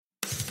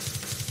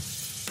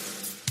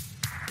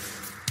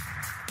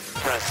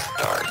Press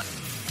start.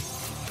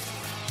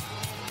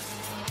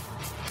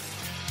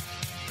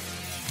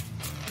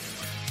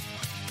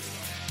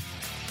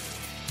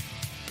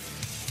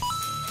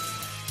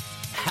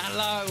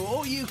 Hello,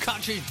 all you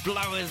cartridge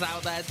blowers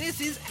out there.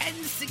 This is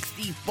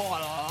N64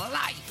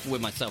 Life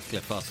with myself,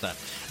 Cliff Foster,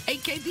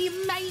 aka the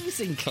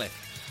amazing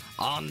Cliff,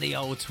 on the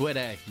old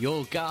Twitter,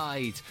 your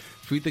guide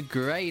through the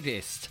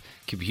greatest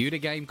computer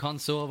game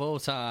console of all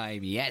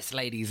time. Yes,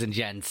 ladies and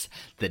gents,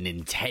 the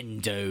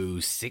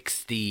Nintendo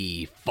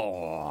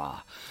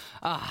 64.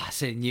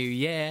 It's a new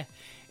year.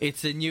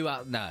 It's a new...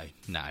 No.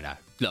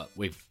 Look,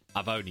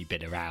 I've only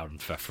been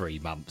around for 3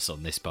 months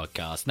on this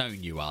podcast. No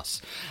new us.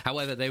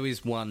 However, there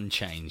is one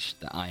change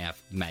that I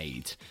have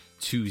made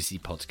to the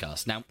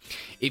podcast. Now,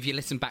 if you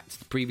listen back to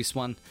the previous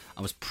one,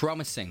 I was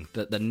promising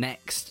that the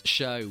next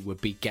show would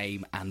be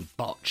Game and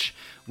Botch,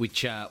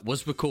 which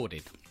was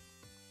recorded.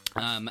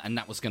 And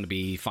that was going to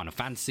be Final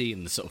Fantasy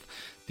and the sort of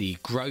the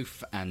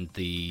growth and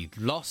the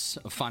loss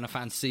of Final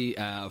Fantasy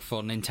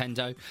for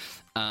Nintendo,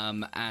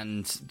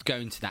 and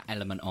going to that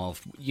element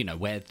of, you know,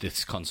 where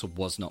this console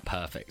was not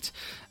perfect.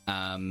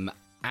 And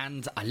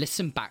I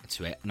listened back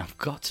to it, and I've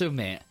got to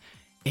admit,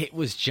 it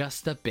was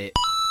just a bit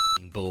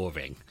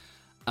boring.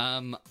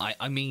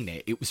 I mean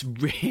it. It was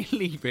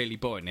really, really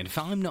boring. And if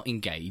I'm not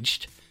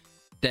engaged,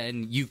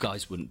 then you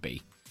guys wouldn't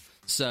be.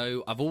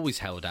 So I've always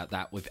held out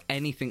that with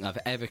anything I've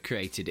ever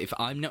created, if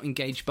I'm not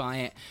engaged by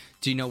it,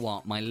 do you know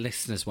what? My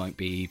listeners won't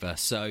be either.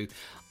 So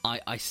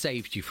I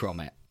saved you from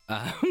it.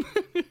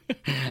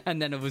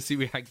 And then obviously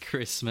we had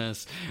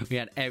Christmas, we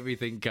had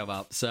everything come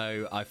up.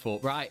 So I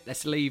thought, right,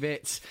 let's leave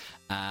it.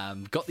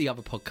 Got the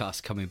other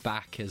podcast coming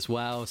back as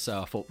well.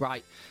 So I thought,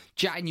 right,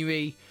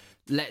 January,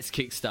 let's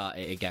kickstart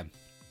it again.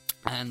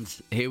 And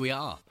here we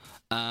are.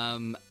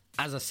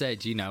 As I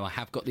said, you know, I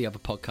have got the other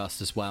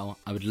podcast as well.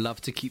 I would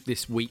love to keep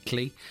this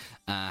weekly.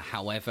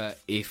 However,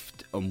 if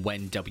and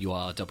when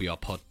WR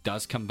Pod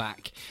does come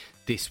back,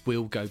 this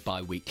will go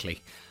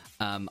bi-weekly.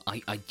 I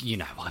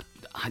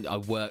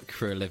work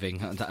for a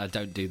living. I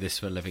don't do this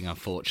for a living,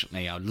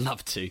 unfortunately. I'd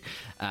love to.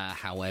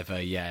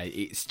 However, yeah,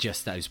 it's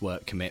just those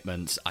work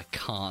commitments. I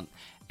can't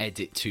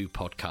edit 2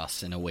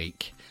 podcasts in a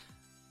week.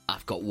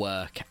 I've got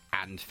work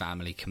and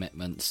family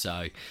commitments.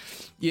 So,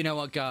 you know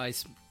what,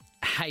 guys?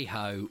 Hey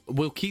ho,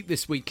 we'll keep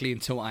this weekly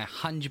until I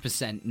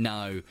 100%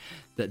 know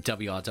that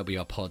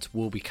WRWR Pod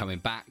will be coming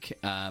back.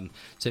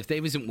 So if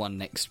there isn't one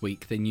next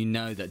week, then you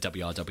know that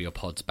WRWR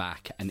Pod's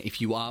back. And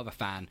if you are a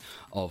fan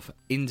of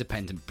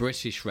independent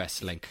British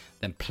wrestling,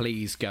 then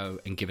please go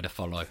and give it a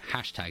follow.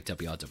 Hashtag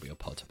WRWR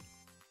Pod.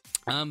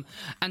 And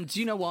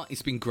do you know what?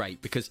 It's been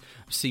great because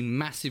I've seen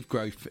massive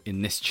growth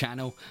in this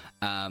channel.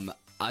 I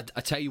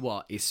tell you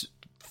what, it's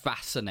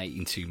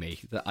fascinating to me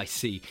that I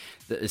see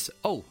that there's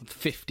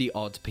 50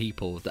 odd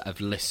people that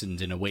have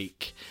listened in a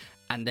week,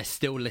 and they're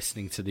still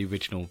listening to the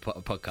original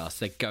podcast.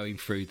 They're going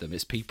through them.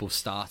 It's people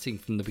starting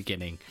from the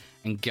beginning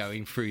and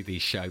going through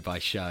these show by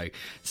show.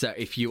 So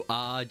if you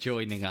are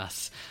joining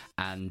us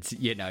and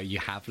you know you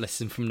have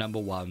listened from number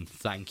 1,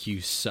 thank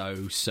you so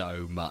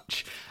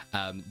much.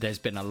 There's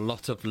been a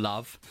lot of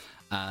love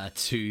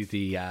to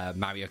the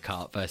Mario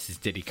Kart versus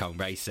Diddy Kong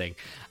Racing,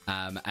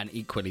 and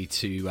equally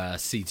to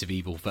Seeds of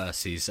Evil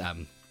versus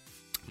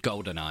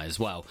GoldenEye as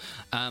well.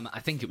 I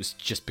think it was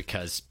just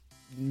because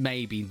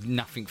maybe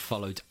nothing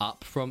followed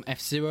up from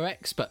F-Zero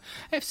X, but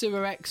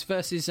F-Zero X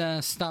versus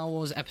Star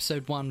Wars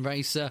Episode 1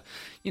 Racer,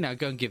 you know,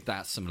 go and give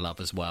that some love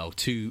as well.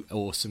 2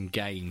 awesome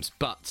games,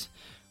 but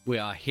we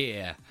are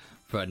here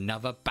for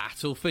another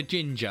battle for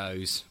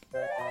Jinjos.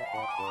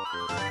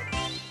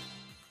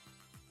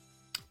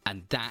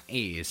 And that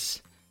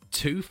is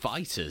 2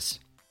 fighters.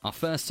 Our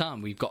first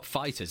time we've got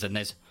fighters, and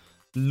there's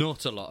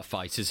not a lot of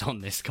fighters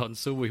on this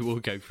console. We will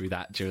go through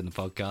that during the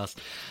podcast.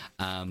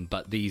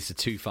 But these are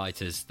 2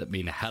 fighters that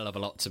mean a hell of a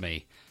lot to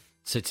me.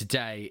 So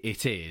today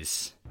it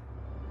is...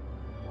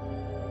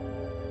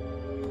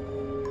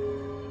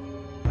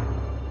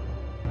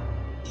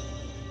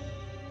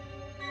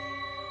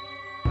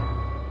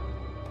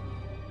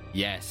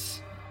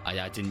 Yes,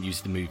 I didn't use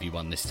the movie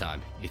one this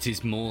time. It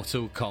is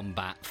Mortal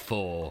Kombat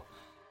 4.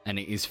 And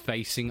it is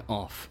facing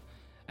off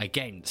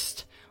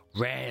against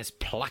Rare's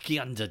plucky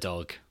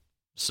underdog,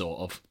 sort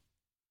of.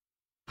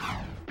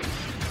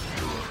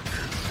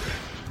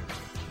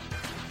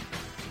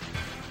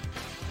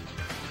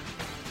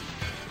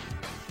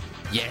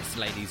 Yes,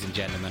 ladies and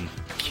gentlemen,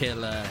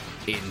 Killer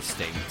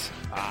Instinct.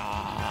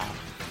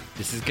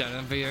 This is going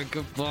to be a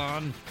good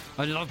one.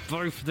 I love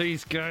both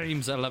these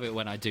games. I love it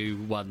when I do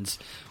ones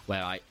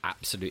where I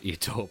absolutely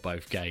adore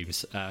both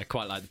games.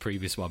 Quite like the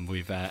previous one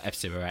with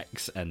F-Zero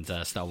X and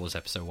Star Wars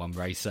Episode 1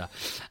 Racer.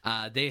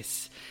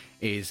 This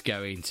is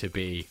going to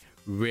be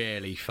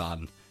really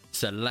fun.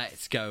 So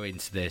let's go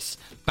into this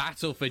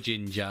battle for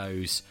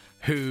Jinjos.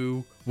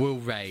 Who will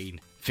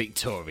reign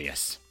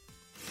victorious?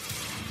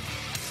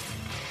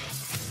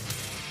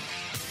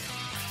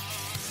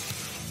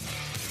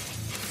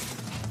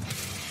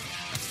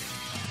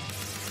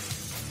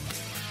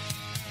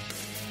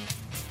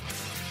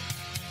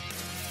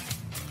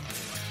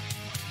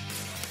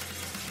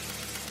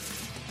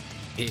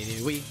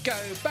 Here we go,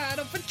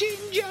 battle for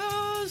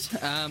gingers!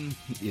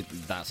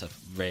 That's a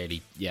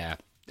really,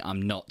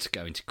 I'm not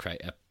going to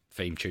create a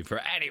theme tune for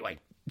it. Anyway,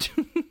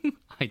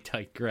 I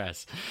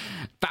digress.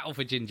 Battle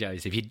for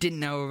Gingos. If you didn't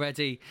know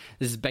already,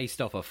 this is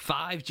based off of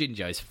 5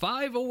 Gingos,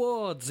 5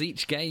 awards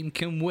each game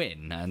can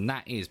win, and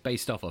that is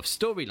based off of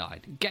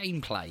storyline,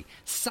 gameplay,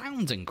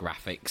 sound and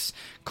graphics,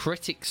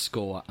 critic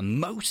score, and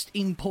most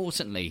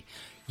importantly,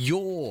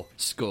 your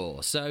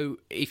score. So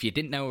if you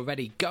didn't know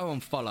already, go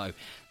and follow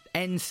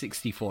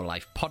N64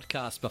 Life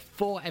podcast.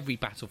 Before every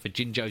Battle for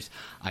Gingos,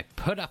 I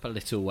put up a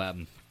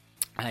little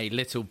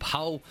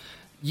poll.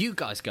 You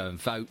guys go and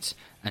vote,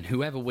 and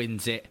whoever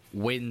wins it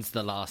wins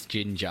the last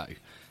Jinjo.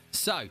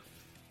 So,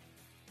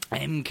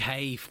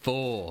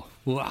 MK4.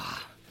 Wow.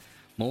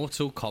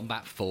 Mortal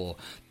Kombat 4.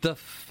 The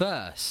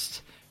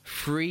first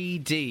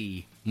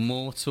 3D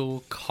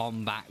Mortal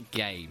Kombat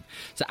game.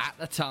 So at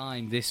the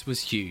time, this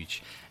was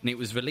huge, and it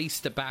was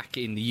released back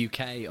in the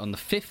UK on the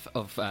 5th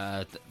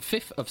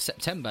of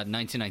September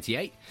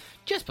 1998,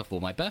 just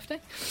before my birthday.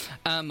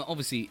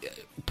 Obviously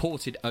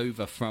ported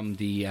over from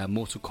the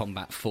Mortal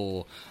Kombat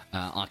 4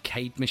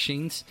 arcade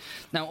machines.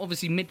 Now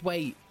obviously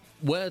Midway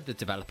were the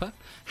developer.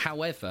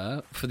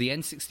 However, for the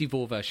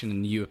N64 version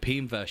and the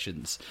European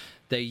versions,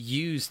 they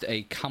used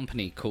a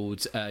company called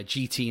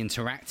GT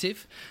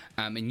Interactive,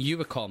 and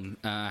Eurocom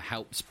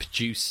helped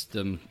produce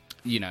them,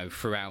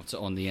 throughout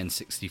on the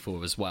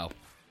N64 as well.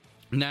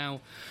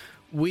 Now,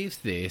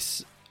 with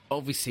this,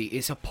 obviously,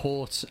 it's a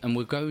port, and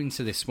we'll go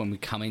into this when we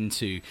come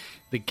into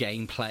the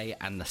gameplay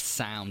and the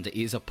sound. It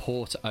is a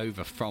port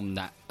over from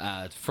that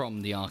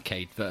from the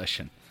arcade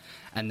version,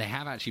 and they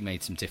have actually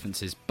made some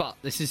differences, but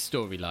this is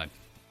storyline.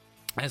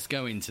 Let's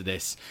go into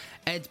this.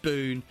 Ed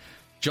Boon,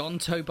 John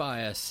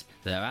Tobias,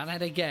 they're at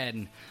it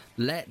again.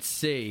 Let's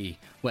see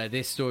where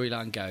this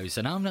storyline goes.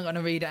 And I'm not going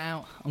to read it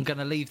out. I'm going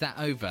to leave that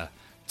over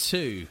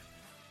to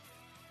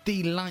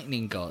the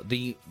Lightning God.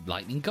 The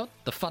Lightning God?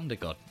 The Thunder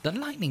God. The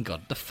Lightning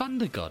God. The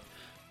Thunder God.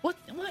 What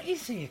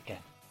is he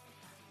again?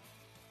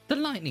 The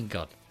Lightning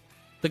God.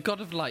 The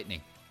God of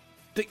Lightning.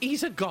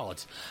 He's a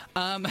god.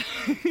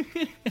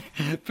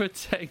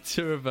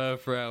 Protector of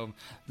Earthrealm.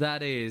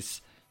 That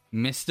is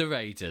Mr.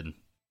 Raiden.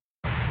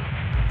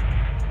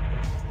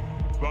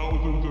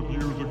 Thousands of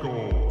years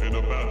ago, in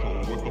a battle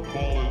with the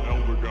fallen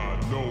elder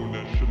god known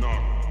as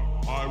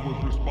Shinnok, I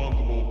was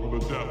responsible for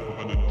the death of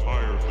an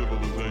entire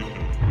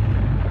civilization.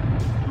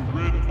 To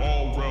rid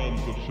all realms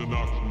of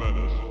Shinnok's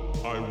menace,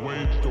 I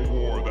waged a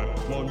war that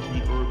plunged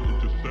the earth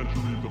into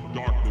centuries of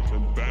darkness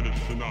and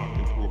banished Shinnok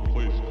into a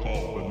place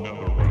called the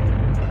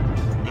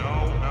Netherrealm.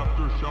 Now,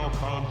 after Shao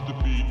Kahn's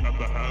defeat at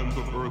the hands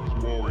of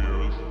Earth's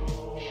warriors,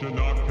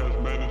 Shinnok has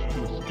managed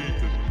to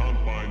escape his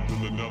confines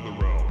in the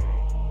Netherrealm.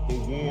 The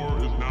war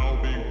is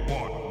now being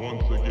fought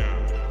once again.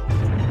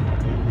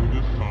 Only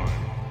this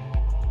time,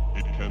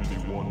 it can be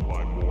won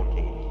by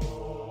mortals.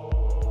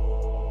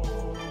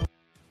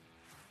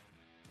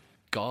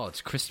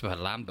 God, Christopher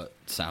Lambert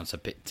sounds a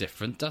bit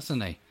different,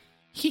 doesn't he?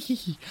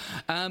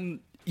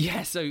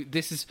 So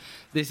this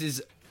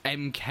is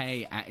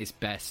MK at its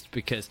best,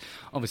 because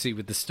obviously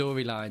with the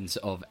storylines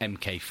of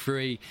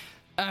MK3,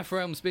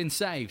 Earthrealm's been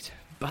saved,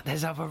 but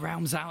there's other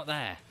realms out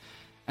there.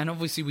 And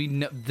obviously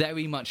we're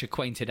very much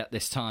acquainted at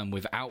this time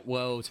with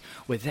Outworld.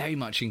 We're very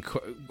much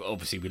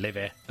obviously we live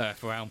here,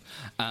 Earthrealm,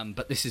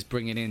 but this is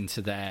bringing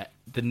into the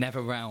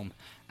Netherrealm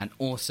and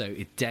also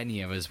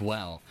Edenia as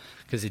well,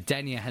 because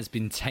Edenia has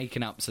been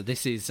taken up. So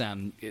this is,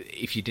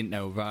 if you didn't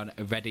know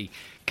already,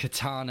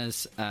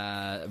 Katana's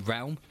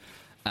realm,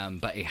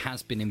 but it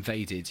has been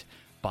invaded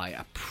by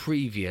a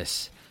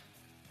previous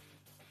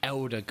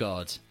elder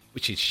god,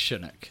 which is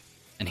Shinnok,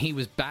 and he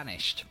was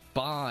banished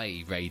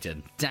by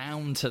Raiden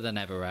down to the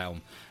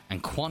Netherrealm.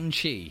 And Quan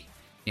Chi,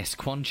 yes,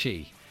 Quan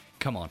Chi,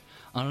 come on,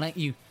 I'll let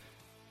you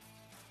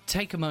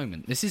take a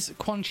moment. This is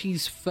Quan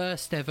Chi's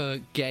first ever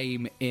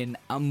game in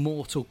a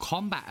Mortal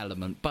Kombat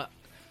element, but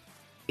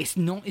it's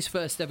not his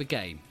first ever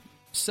game.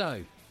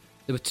 So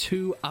there were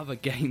 2 other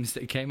games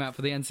that came out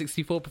for the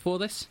N64 before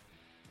this,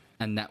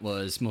 and that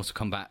was Mortal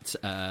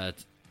Kombat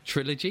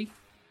Trilogy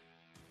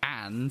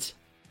and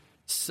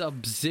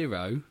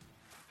Sub-Zero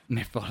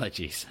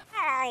Mythologies.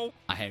 I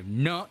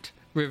am not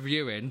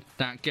reviewing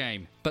that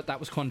game, but that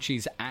was Quan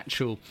Chi's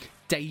actual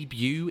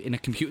debut in a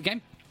computer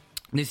game.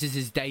 This is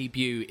his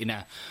debut in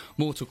a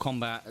Mortal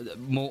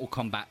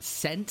Kombat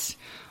sense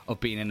of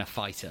being in a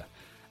fighter.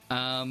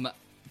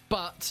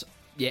 But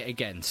yet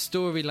again,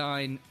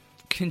 storyline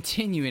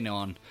continuing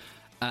on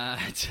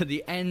to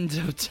the end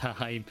of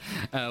time,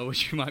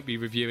 which we might be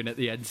reviewing at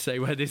the end, say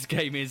where this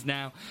game is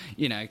now,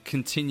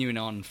 continuing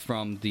on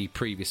from the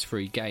previous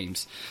 3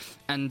 games.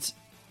 And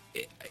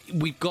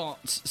we've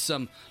got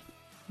some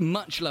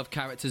much loved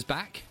characters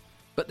back,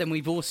 but then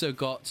we've also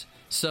got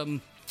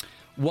some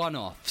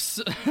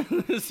one-offs.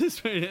 This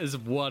is what it is,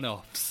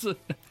 one-offs.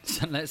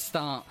 So let's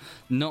start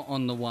not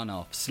on the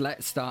one-offs.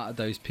 Let's start at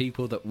those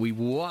people that we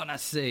want to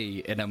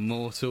see in a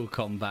Mortal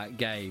Kombat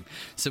game.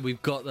 So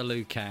we've got the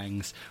Liu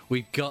Kangs,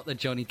 we've got the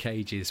Johnny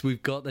Cages,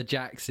 we've got the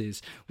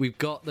Jaxes, we've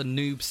got the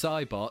Noob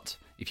Saibot.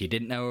 if you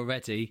didn't know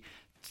already,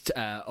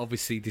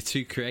 obviously the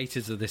two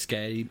creators of this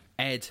game,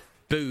 Ed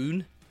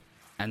Boon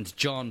and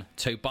John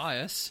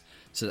Tobias.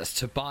 So that's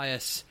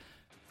Tobias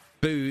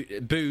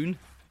Boon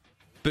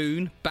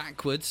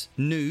backwards,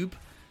 noob,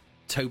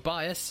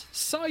 Tobias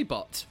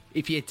Cybot.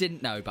 If you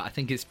didn't know, but I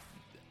think this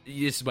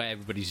is where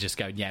everybody's just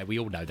going, yeah, we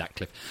all know that,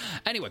 Cliff.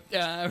 Anyway,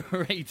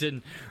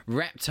 Raiden,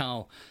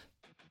 Reptile,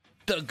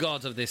 the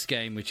god of this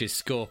game, which is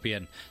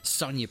Scorpion,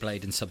 Sonya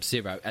Blade, and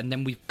Sub-Zero. And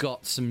then we've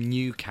got some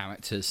new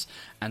characters,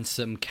 and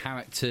some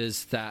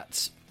characters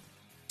that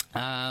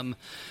they're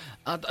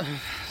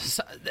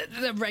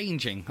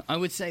ranging. I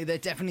would say they're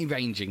definitely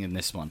ranging in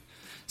this one.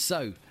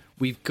 So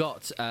we've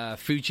got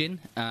Fujin,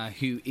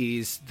 who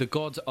is the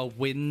god of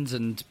wind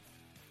and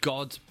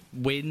god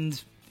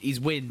wind. He's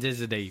wind,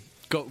 isn't he?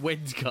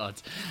 Wind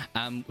god,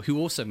 who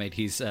also made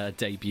his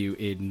debut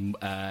in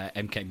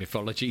MK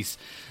Mythologies.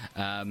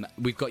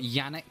 We've got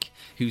Yannick,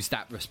 who's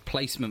that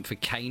replacement for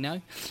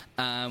Kano.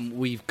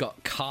 We've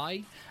got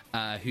Kai,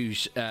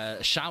 who's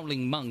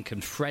Shaolin monk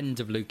and friend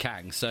of Liu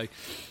Kang. So,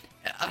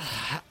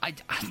 I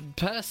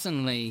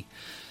personally,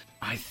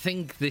 I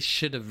think this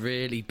should have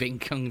really been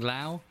Kung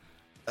Lao.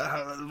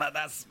 But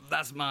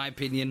that's my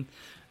opinion.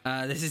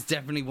 This is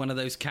definitely one of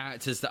those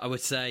characters that I would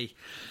say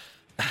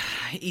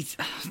he's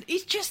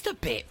just a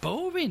bit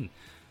boring.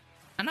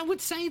 And I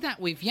would say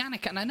that with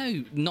Yannick, and I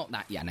know not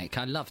that Yannick,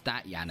 I love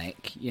that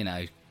Yannick, you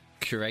know,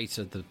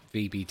 curator of the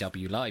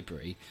VBW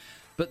library.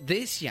 But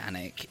this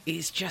Yannick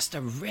is just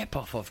a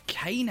rip-off of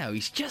Kano.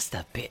 He's just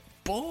a bit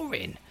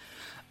boring.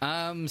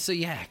 So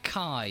yeah,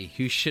 Kai,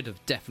 who should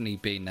have definitely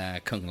been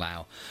Kung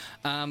Lao.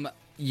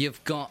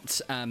 You've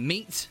got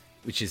Meat,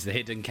 which is the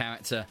hidden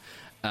character.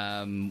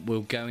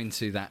 We'll go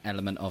into that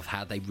element of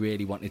how they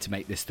really wanted to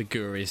make this the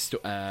goriest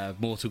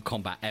Mortal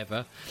Kombat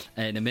ever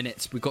in a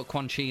minute. We've got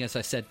Quan Chi, as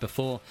I said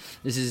before.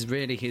 This is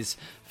really his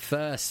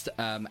first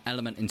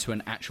element into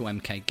an actual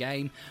MK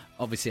game.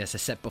 Obviously, as I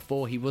said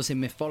before, he was in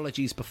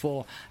Mythologies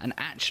before, and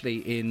actually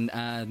in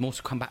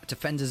Mortal Kombat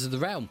Defenders of the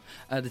Realm,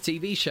 the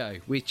TV show,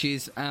 which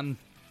is a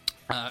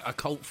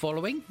cult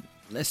following.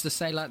 Let's just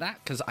say like that,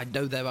 because I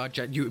know there are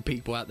genuine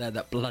people out there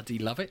that bloody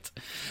love it.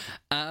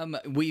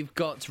 We've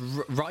got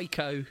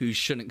Raiko, who's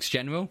Shunnock's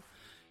general.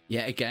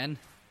 Yet again,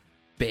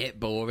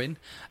 bit boring.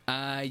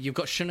 You've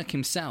got Shunnock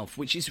himself,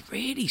 which is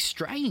really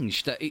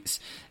strange that it's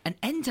an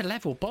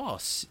ender-level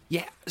boss.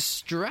 Yet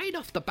straight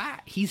off the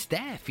bat, he's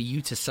there for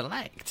you to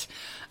select.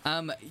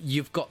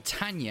 You've got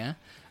Tanya,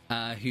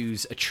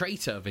 who's a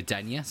traitor of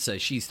Edenia, so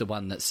she's the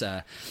one that's,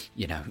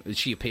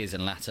 she appears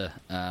in latter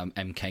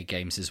MK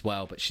games as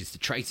well, but she's the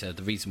traitor,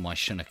 the reason why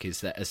Shunnock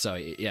is there.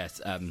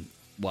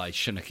 Why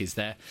Shunnock is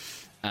there.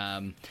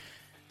 And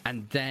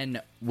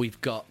then we've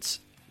got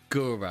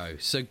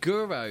Guro. So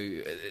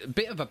Guro, a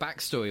bit of a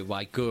backstory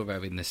why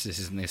Guro in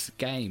this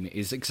game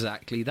is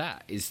exactly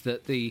that, is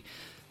that the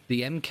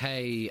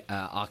MK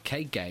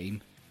arcade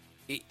game,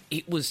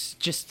 it was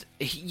just,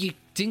 you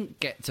didn't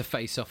get to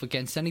face off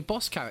against any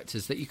boss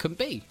characters that you couldn't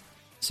be.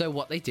 So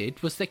what they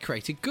did was they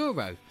created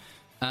Guro.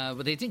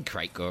 But they didn't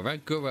create Guro.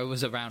 Guro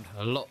was around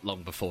a lot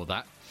long before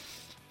that.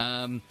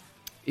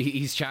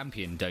 He's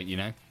champion, don't you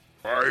know?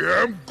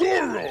 I am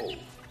Guro,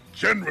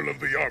 General of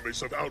the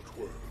armies of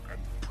Outworld and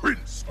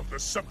Prince of the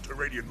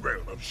subterranean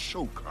realm of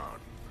Shokan.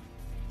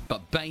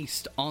 But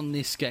based on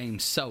this game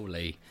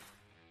solely,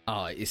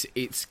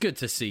 it's good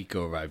to see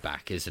Guro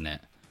back, isn't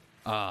it?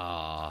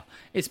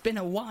 It's been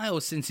a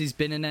while since he's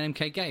been in an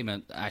MK game.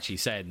 And actually,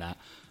 saying that,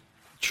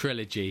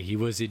 Trilogy, he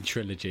was in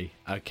Trilogy.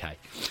 Okay.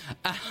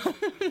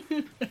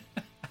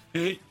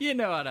 You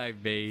know what I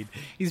mean.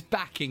 He's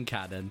back in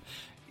canon.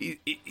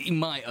 He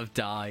might have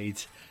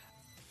died.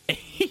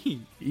 He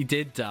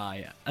did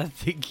die. I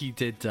think he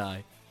did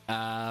die.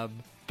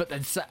 But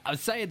then I'm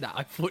saying that,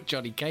 I thought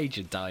Johnny Cage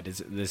had died at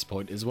this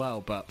point as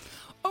well, but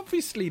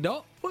obviously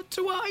not. What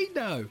do I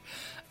know?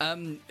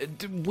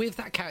 With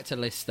that character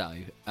list,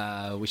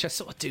 though, which I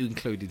sort of do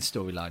include in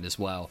storyline as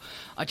well,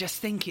 I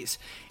just think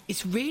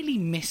it's really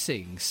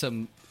missing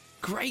some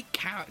great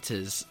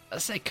characters. I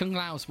say Kung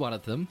Lao's one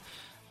of them.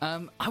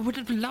 I would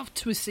have loved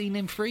to have seen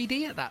him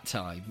 3D at that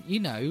time.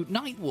 You know,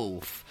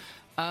 Nightwolf.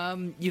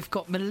 You've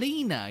got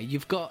Melina.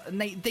 You've got, and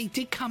they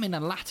did come in a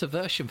latter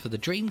version for the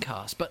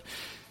Dreamcast, but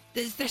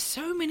there's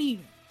so many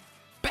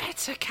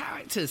better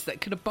characters that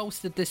could have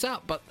bolstered this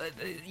up, but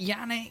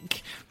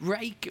Yannick,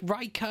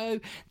 Raiko,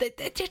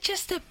 they're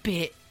just a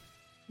bit,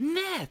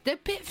 they're a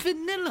bit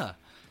vanilla.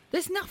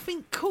 There's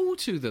nothing cool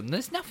to them.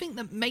 There's nothing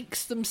that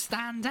makes them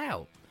stand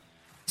out.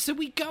 So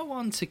we go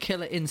on to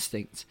Killer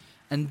Instinct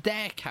and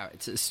their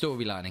character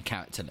storyline and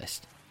character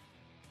list.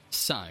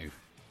 So, I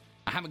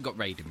haven't got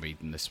Raiden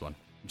reading this one.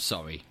 I'm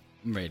sorry.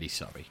 I'm really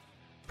sorry.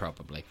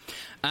 Probably.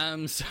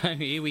 So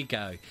here we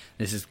go.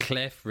 This is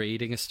Cliff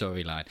reading a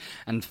storyline.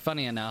 And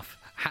funny enough,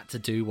 had to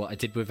do what I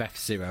did with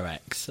F-Zero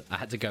X. I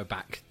had to go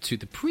back to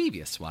the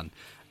previous one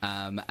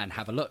and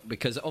have a look,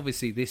 because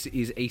obviously this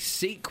is a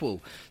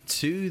sequel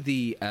to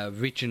the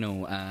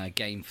original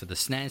game for the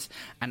SNES,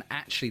 and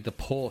actually the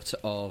port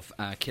of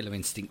Killer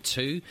Instinct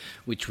 2,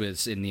 which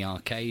was in the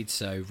arcade.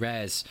 So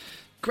Rare's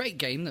Great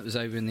game that was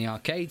over in the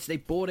arcades. They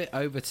brought it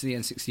over to the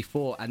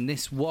N64, and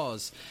this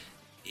was,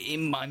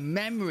 in my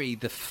memory,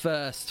 the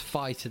first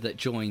fighter that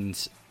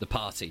joined the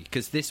party,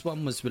 because this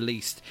one was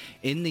released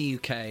in the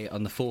UK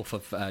on the 4th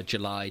of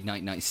July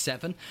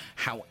 1997.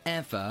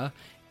 However,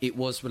 it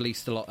was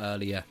released a lot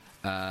earlier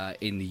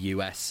in the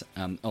US.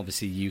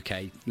 Obviously, the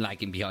UK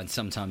lagging behind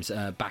sometimes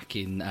back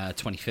in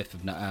 25th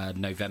of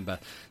November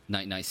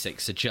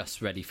 1996, so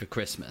just ready for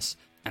Christmas.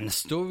 And the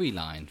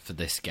storyline for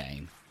this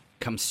game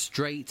comes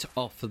straight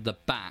off of the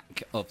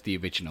back of the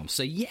original.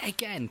 So yet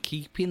again,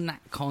 keeping that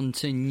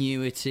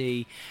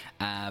continuity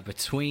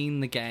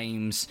between the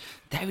games,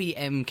 very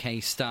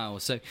MK style.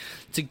 So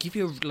to give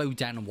you a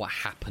lowdown on what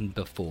happened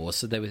before,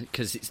 so there was,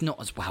 because it's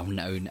not as well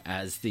known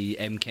as the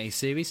MK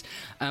series,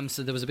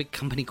 so there was a big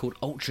company called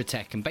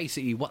Ultratech, and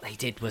basically what they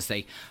did was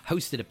they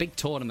hosted a big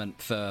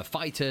tournament for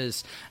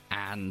fighters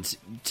and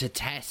to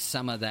test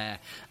some of their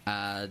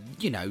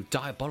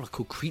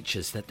diabolical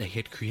creatures that they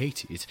had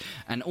created,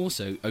 and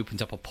also opened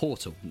up a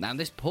portal. Now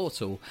this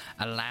portal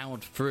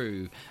allowed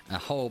through a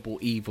horrible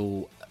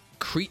evil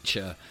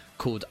creature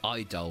called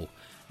Idol.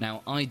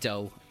 Now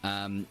Idol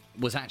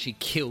was actually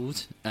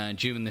killed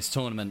during this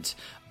tournament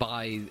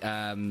by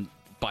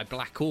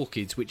Black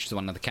Orchids, which is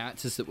one of the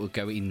characters that we'll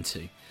go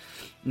into.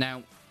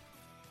 Now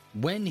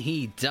when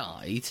he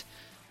died,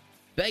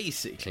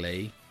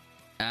 basically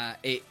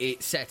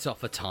it set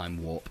off a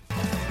time warp.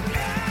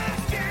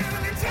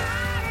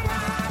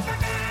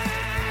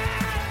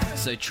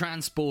 So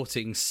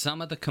transporting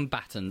some of the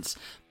combatants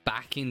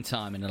back in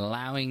time and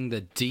allowing the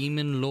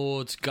Demon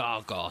Lord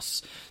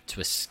Gargos to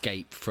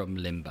escape from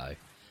Limbo.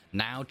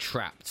 Now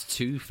trapped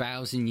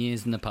 2,000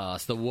 years in the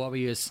past, the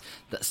warriors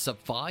that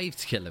survived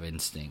Killer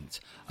Instinct,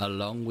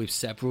 along with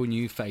several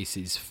new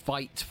faces,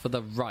 fight for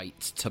the right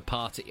to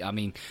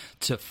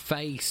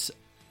face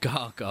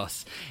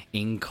Gargos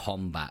in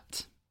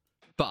combat.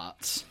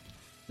 But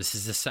this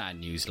is the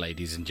sad news,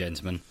 ladies and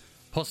gentlemen.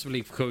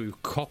 Possibly through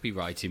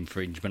copyright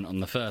infringement on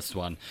the first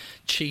one,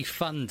 Chief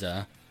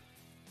Thunder,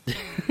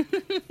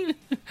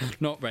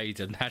 not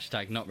Raiden,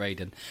 hashtag not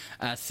Raiden,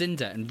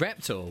 Cinder and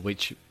Reptor,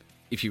 which,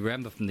 if you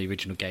remember from the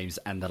original games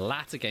and the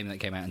latter game that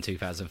came out in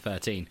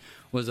 2013,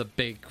 was a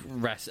big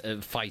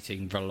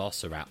fighting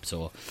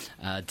Velociraptor,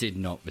 did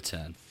not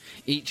return.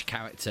 Each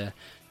character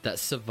that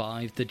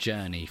survived the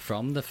journey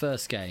from the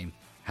first game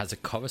has a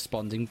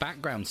corresponding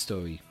background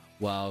story,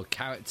 while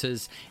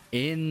characters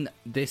in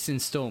this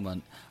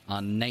installment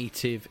are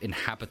native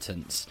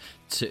inhabitants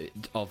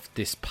of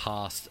this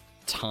past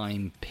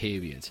time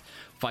period.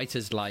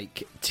 Fighters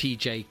like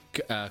TJ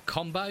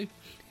Combo,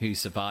 who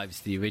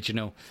survives the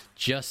original,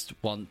 just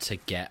want to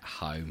get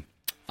home.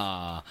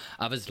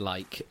 Others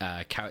like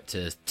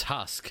characters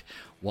Tusk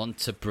want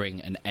to bring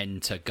an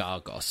end to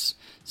Gargos.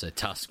 So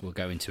Tusk we'll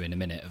go into in a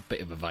minute, a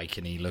bit of a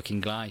Viking-y looking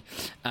guy.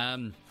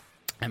 And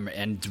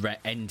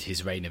end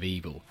his reign of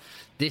evil.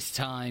 This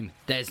time,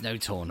 there's no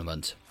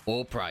tournament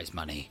or prize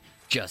money,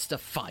 just a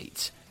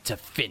fight to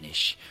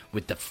finish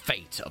with the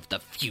fate of the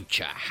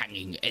future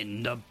hanging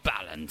in the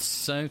balance.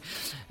 So,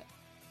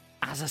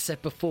 as I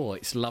said before,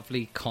 it's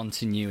lovely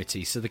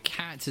continuity. So the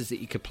characters that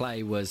you could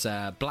play was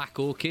Black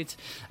Orchid,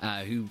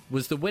 who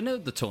was the winner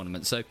of the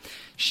tournament. So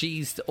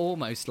she's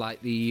almost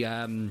like the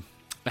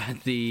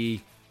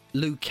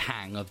Liu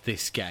Kang of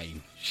this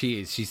game.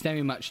 She's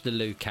very much the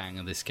Liu Kang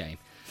of this game.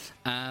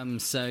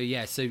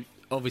 So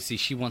obviously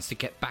she wants to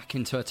get back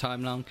into her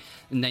timeline.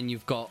 And then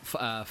you've got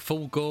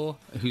Fulgore,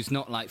 who's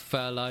not like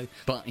Furlough,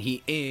 but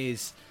he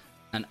is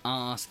an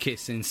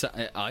ass-kicking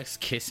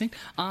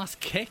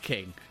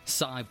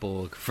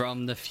cyborg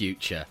from the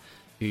future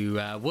who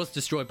was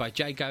destroyed by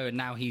Jago, and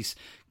now he's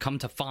come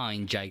to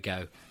find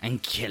Jago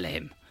and kill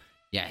him.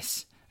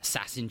 Yes,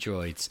 assassin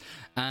droids.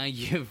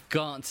 You've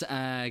got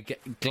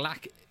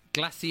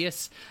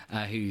Glacius,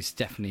 who's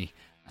definitely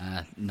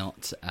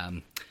not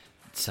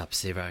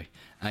Sub-Zero.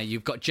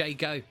 You've got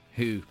Jago,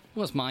 who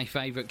was my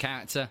favourite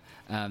character,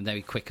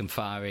 very quick and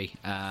fiery,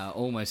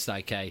 almost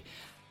like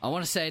I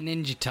want to say a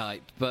ninja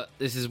type, but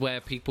this is where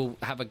people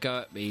have a go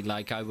at me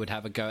like I would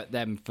have a go at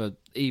them for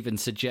even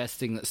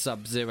suggesting that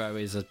Sub-Zero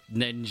is a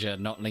ninja,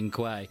 not Lin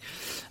Kuei.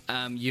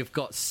 You've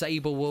got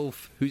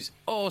Saberwolf, who's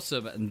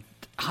awesome and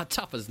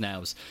tough as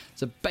nails.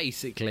 So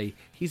basically,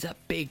 he's a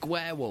big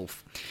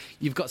werewolf.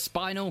 You've got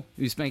Spinal,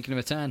 who's making a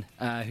return,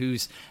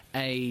 who's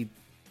a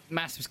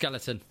massive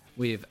skeleton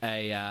with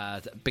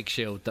a big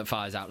shield that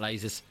fires out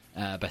lasers.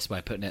 Best way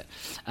of putting it.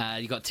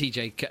 You've got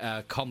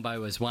TJ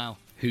Combo as well,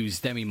 who's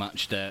very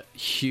much the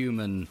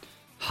human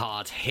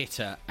hard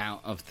hitter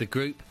out of the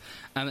group.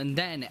 And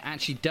then it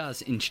actually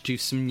does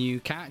introduce some new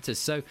characters.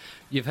 So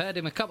you've heard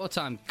him a couple of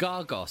times.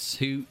 Gargos,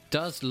 who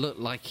does look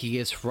like he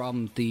is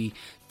from the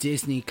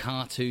Disney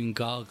cartoon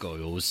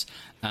Gargoyles.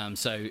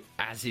 So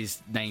as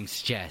his name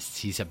suggests,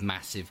 he's a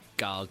massive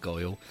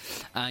gargoyle.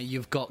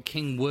 You've got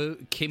Kim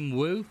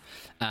Woo,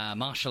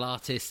 martial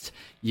artist.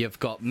 You've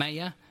got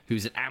Maya,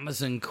 who's an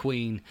Amazon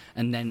queen.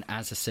 And then,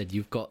 as I said,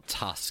 you've got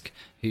Tusk,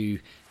 who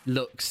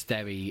looks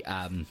very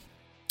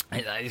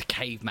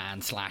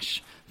caveman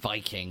 /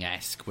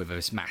 Viking-esque with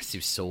this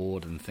massive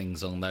sword and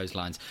things along those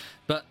lines.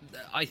 But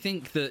I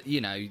think that,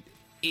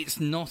 it's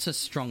not as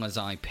strong as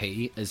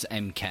IP as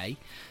MK.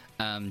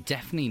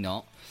 Definitely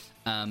not.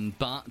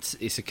 But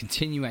it's a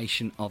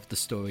continuation of the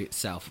story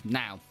itself.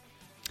 Now,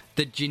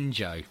 the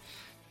Jinjo.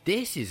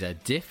 This is a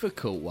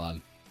difficult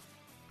one.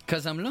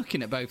 Because I'm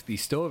looking at both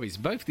these stories.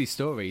 Both these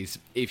stories,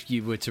 if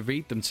you were to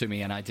read them to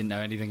me and I didn't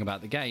know anything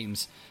about the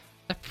games,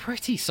 are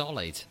pretty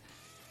solid.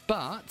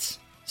 But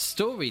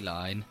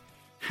storyline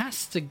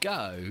has to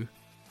go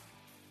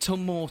to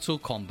Mortal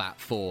Kombat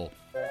 4.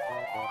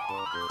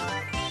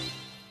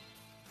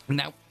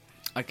 Now,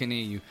 I can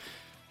hear you.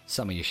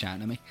 Some of you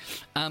shouting at me.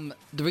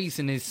 The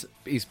reason is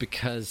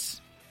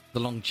because the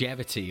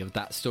longevity of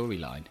that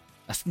storyline.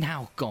 That's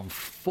now gone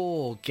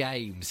 4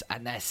 games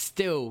and they're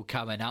still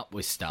coming up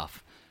with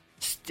stuff.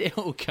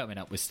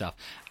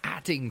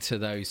 Adding to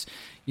those,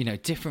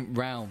 different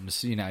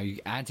realms,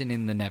 adding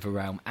in the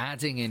Netherrealm,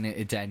 adding in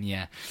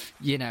Edenia,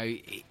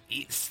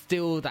 it's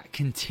still that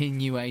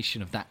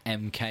continuation of that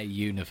MK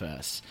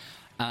universe.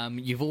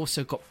 You've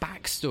also got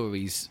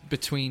backstories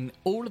between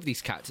all of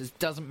these characters.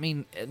 Doesn't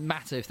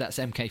matter if that's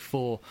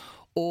MK4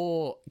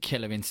 or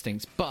Killer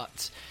Instincts,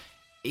 but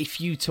if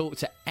you talk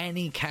to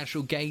any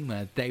casual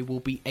gamer, they will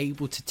be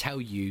able to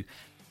tell you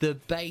the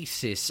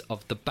basis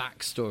of the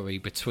backstory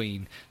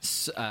between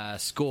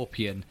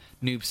Scorpion,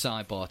 Noob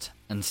Saibot,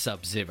 and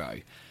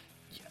Sub-Zero.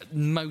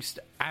 Most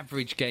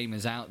average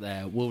gamers out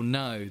there will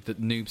know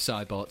that Noob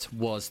Saibot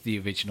was the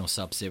original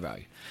Sub-Zero.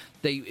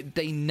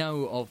 They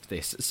know of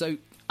this. So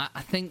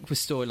I think the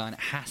storyline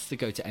has to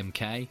go to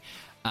MK.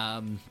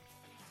 100%.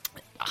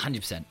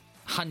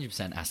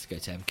 100% has to go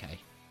to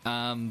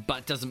MK. But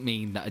it doesn't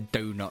mean that I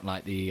do not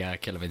like the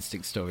Killer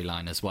Instinct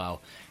storyline as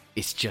well.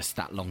 It's just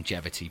that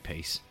longevity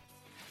piece.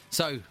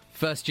 So,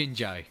 first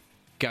Jinjo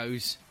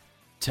goes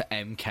to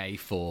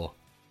MK4.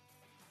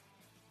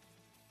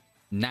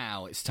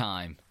 Now it's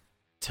time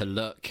to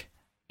look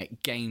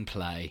at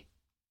gameplay.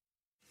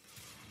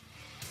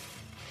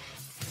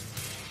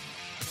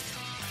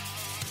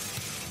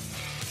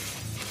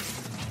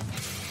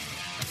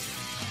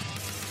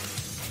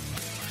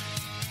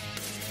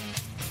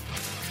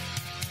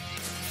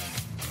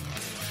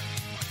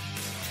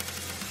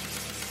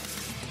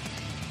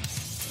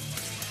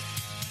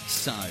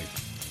 So,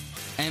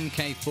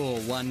 MK4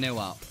 1-0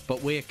 up,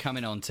 but we're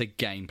coming on to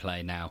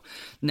gameplay now.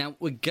 Now,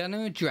 we're going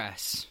to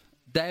address,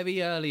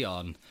 very early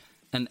on,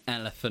 an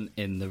elephant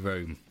in the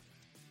room.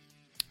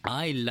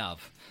 I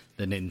love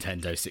the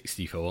Nintendo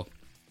 64.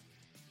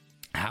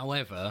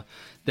 However,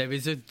 there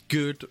is a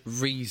good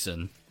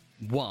reason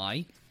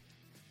why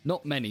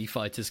not many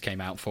fighters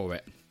came out for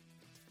it.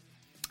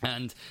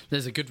 And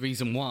there's a good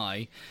reason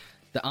why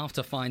that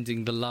after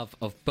finding the love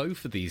of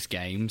both of these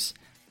games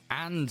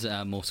and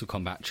Mortal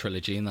Kombat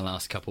Trilogy in the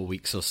last couple of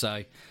weeks or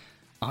so,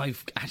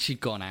 I've actually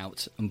gone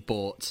out and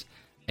bought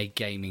a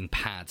gaming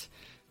pad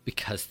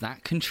because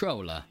that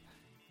controller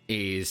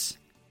is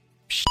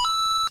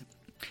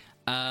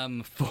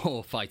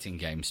for fighting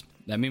games.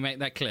 Let me make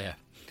that clear.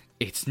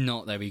 It's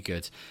not very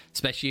good,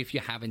 especially if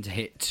you're having to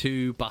hit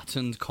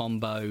 2-buttoned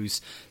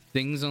combos,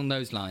 things on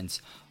those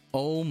lines.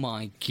 Oh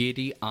my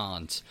giddy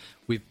aunt.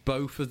 With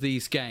both of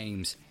these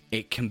games,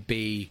 it can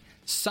be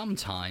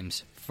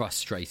sometimes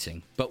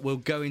frustrating, but we'll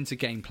go into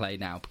gameplay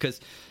now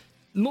because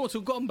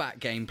Mortal Kombat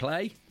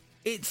gameplay,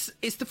 it's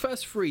the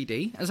first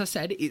 3D, as I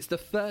said, it's the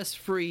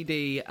first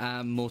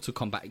 3D Mortal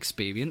Kombat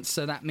experience,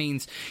 so that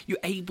means you're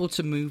able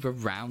to move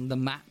around the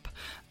map,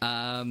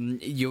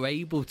 you're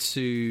able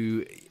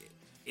to,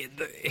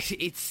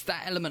 it's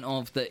that element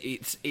of that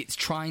it's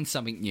trying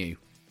something new.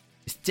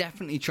 It's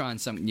definitely trying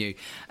something new.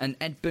 And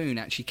Ed Boon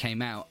actually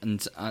came out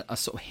and I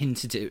sort of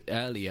hinted it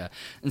earlier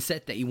and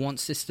said that he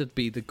wants this to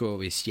be the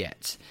goriest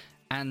yet.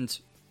 And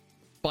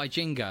by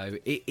Jingo,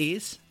 it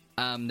is.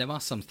 There are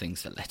some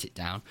things that let it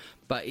down,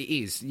 but it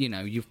is.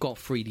 You've got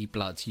 3D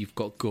blood, you've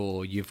got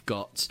gore, you've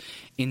got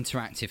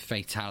interactive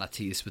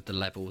fatalities with the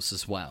levels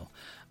as well.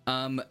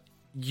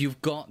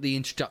 You've got the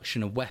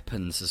introduction of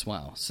weapons as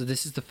well. So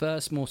this is the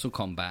first Mortal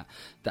Kombat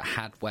that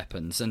had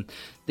weapons. And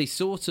they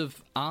sort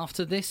of,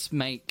 after this,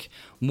 make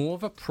more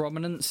of a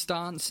prominent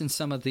stance in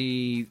some of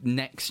the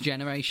next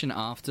generation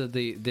after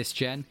this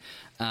gen.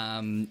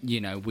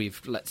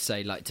 With, let's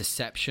say, like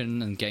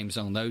Deception and games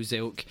on those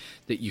ilk,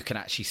 that you can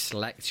actually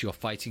select your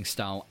fighting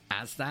style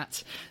as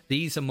that.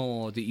 These are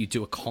more that you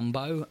do a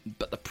combo.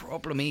 But the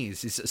problem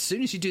is as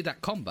soon as you do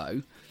that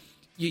combo,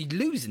 you're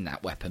losing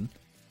that weapon.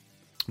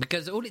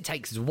 Because all it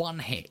takes is one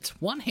hit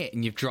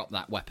and you've dropped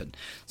that weapon.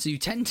 So you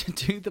tend to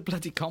do the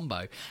bloody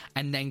combo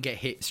and then get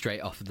hit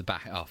straight off of the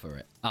back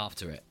after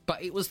it.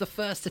 But it was the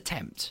first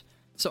attempt.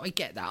 So I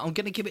get that. I'm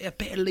going to give it a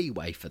bit of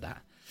leeway for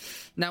that.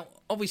 Now,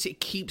 obviously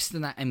it keeps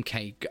in that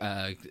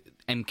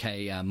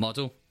MK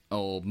model,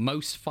 or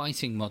most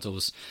fighting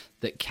models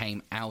that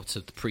came out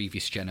of the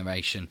previous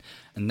generation.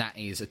 And that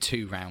is a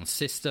 2-round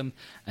system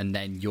and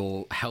then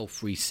your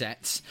health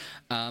resets.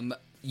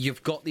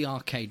 you've got the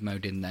arcade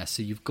mode in there,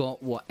 so you've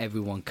got what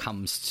everyone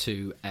comes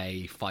to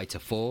a fighter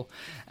for.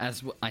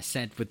 As I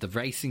said with the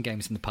racing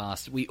games in the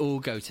past, we all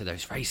go to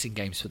those racing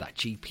games for that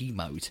GP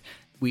mode.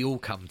 We all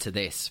come to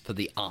this for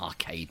the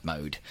arcade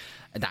mode,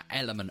 that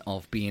element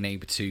of being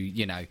able to,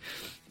 you know,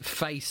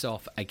 face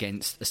off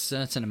against a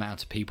certain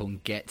amount of people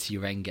and get to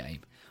your end game.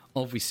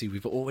 Obviously,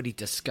 we've already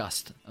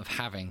discussed of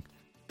having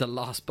the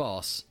last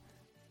boss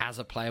as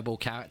a playable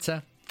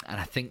character, and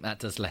I think that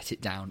does let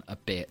it down a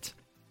bit,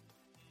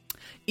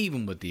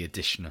 even with the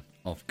addition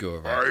of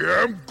Goro.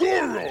 I am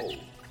Goro,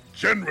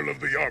 General of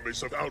the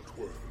armies of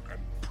Outworld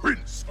and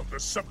Prince of the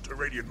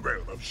subterranean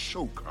realm of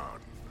Shokan.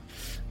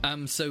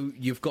 So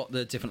you've got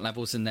the different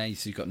levels in there.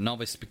 So you've got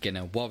Novice,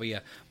 Beginner,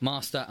 Warrior,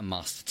 Master, and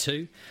Master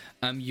 2.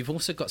 You've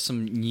also got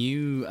some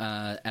new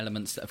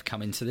elements that have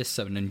come into this.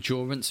 So an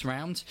endurance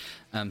round.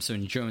 So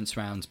endurance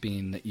rounds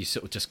being that you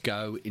sort of just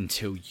go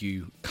until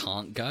you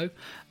can't go,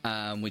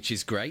 which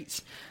is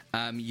great.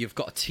 You've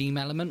got a team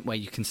element where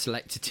you can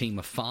select a team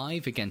of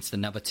 5 against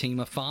another team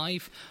of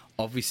 5.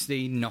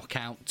 Obviously,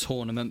 knockout,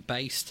 tournament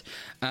based.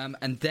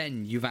 And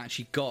then you've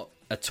actually got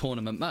a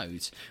tournament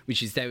mode,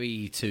 which is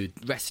very, to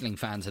wrestling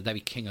fans, a very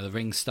King of the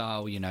Ring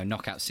style, you know,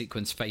 knockout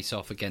sequence, face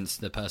off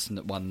against the person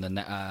that won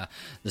the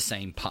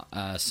same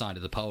side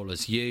of the pole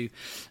as you.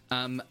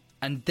 And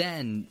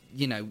then,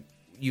 you know,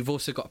 you've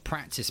also got a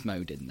practice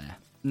mode in there.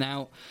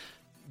 Now,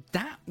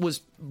 that was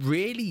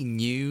really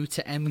new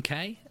to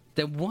MK.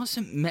 There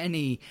wasn't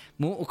many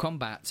Mortal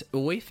Kombat,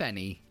 or if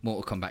any,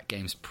 Mortal Kombat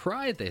games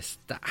prior to this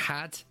that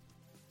had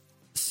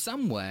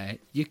somewhere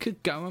you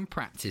could go and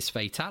practice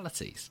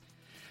fatalities.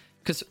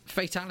 Because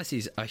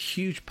fatalities are a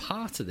huge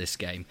part of this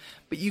game,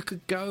 but you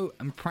could go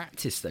and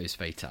practice those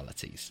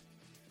fatalities.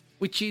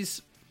 Which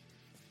is,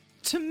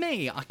 to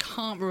me, I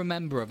can't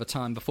remember of a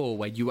time before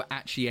where you were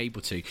actually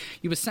able to.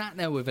 You were sat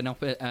there with an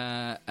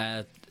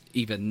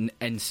even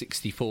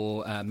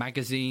N64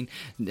 magazine,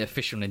 the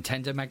official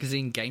Nintendo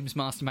magazine, Games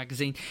Master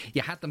magazine.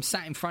 You had them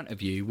sat in front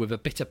of you with a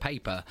bit of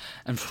paper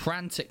and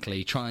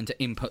frantically trying to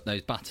input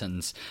those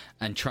buttons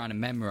and trying to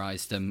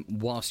memorize them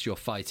whilst you're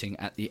fighting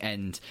at the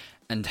end,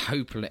 and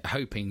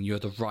hoping you're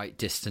the right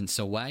distance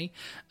away.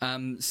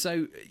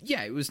 So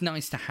yeah, it was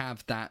nice to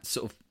have that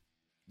sort of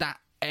that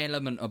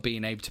element of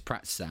being able to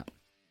practice that.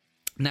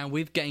 Now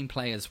with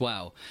gameplay as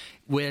well,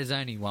 there's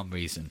only one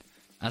reason.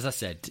 As I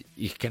said,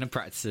 you're going to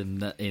practice in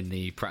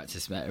the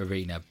practice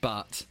arena,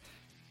 but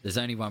there's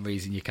only one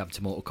reason you come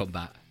to Mortal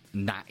Kombat,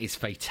 and that is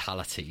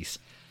fatalities.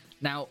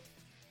 Now,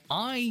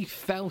 I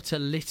felt a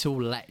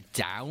little let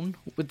down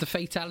with the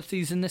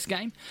fatalities in this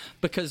game,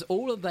 because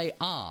all they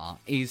are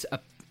is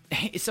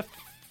it's a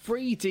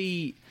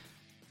 3D...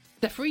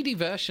 They're 3D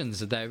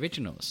versions of their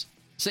originals.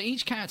 So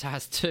each character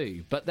has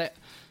 2, but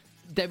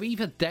they're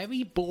either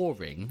very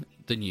boring,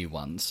 the new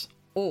ones,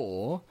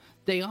 or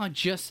they are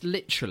just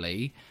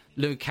literally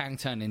Liu Kang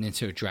turning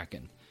into a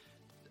dragon.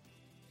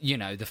 You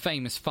know, the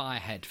famous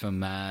Firehead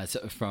from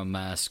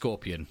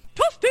Scorpion.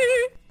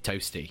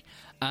 Toasty.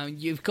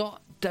 You've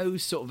got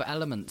those sort of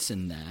elements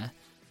in there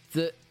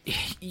that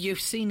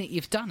you've seen it,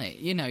 you've done it.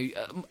 You know,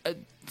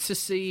 to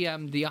see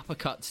the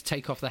uppercut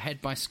take off the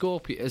head by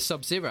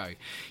Sub-Zero.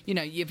 You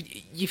know,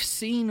 you've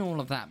seen all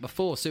of that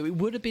before, so it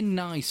would have been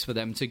nice for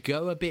them to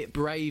go a bit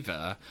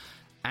braver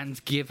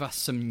and give us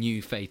some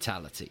new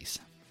fatalities.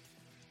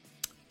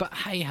 But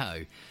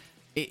hey-ho,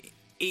 it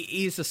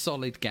is a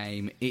solid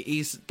game.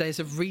 There's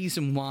a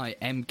reason why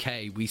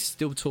MK, we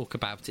still talk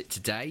about it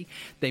today.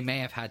 They may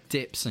have had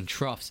dips and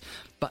troughs,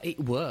 but it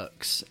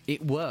works.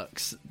 It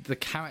works. The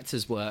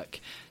characters work.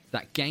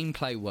 That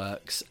gameplay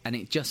works. And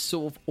it just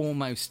sort of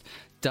almost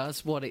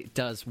does what it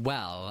does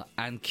well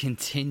and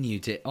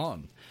continued it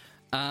on.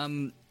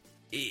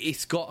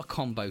 It's got a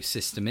combo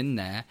system in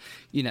there.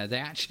 You know, they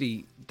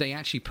actually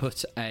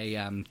put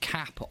a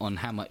cap on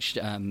how much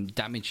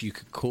damage you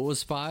could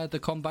cause via the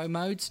combo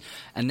modes,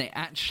 and they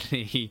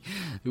actually,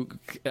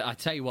 I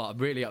tell you what, I'm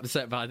really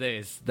upset by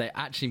this. They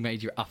actually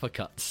made your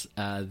uppercuts,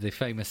 the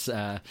famous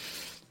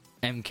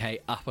MK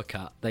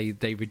uppercut.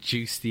 They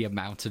reduced the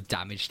amount of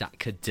damage that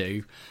could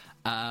do.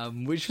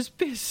 Which was a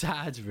bit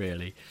sad,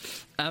 really.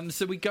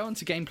 So we go on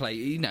to gameplay.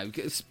 You know,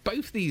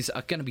 both these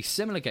are going to be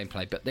similar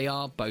gameplay, but they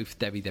are both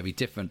very, very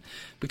different.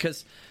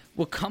 Because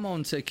we'll come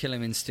on to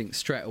Killer Instinct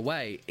straight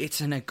away.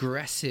 It's an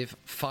aggressive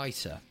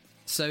fighter.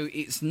 So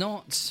it's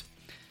not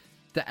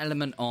the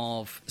element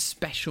of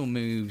special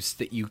moves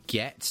that you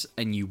get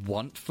and you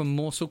want from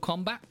Mortal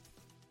Kombat.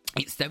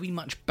 It's very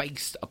much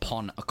based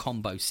upon a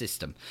combo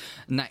system.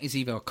 And that is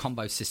either a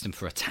combo system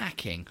for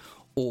attacking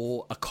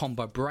or a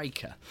combo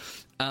breaker.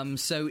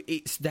 So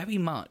it's very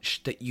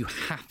much that you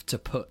have to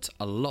put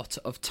a lot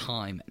of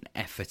time and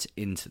effort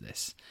into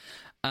this.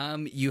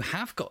 You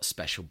have got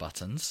special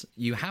buttons.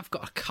 You have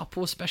got a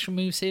couple of special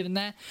moves here and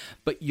there,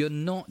 but you're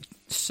not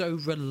so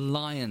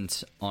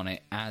reliant on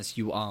it as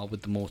you are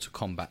with the Mortal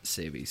Kombat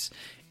series.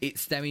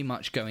 It's very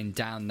much going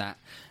down that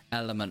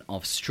element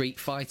of Street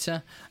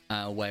Fighter,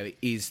 where it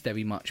is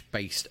very much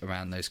based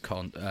around those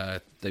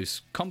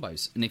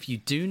combos. And if you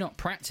do not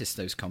practice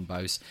those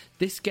combos,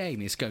 this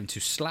game is going to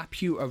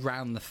slap you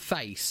around the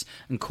face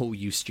and call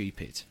you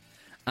stupid.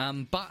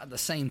 But at the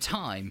same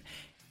time,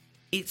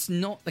 it's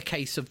not the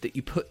case of that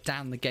you put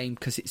down the game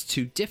because it's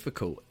too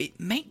difficult. It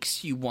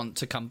makes you want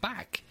to come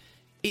back.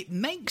 It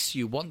makes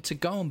you want to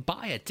go and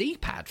buy a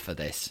D-pad for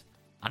this.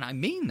 And I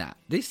mean that.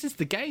 This is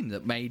the game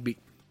that made me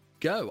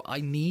go, I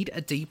need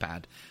a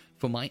D-pad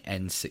for my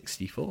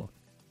N64.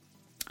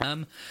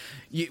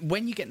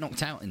 When you get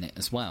knocked out in it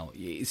as well,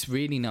 it's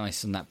really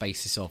nice on that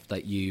basis of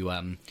that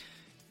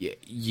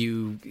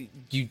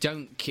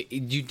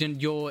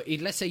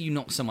let's say you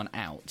knock someone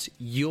out,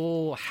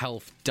 your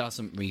health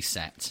doesn't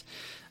reset.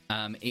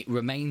 It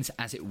remains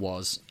as it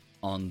was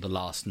on the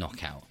last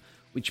knockout,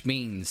 which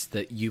means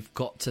that you've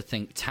got to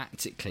think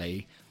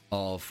tactically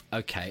of,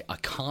 okay, I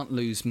can't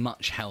lose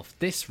much health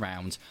this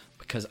round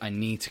because I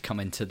need to come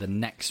into the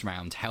next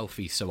round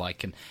healthy so I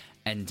can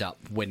end up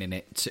winning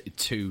it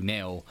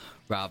 2-0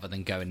 rather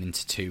than going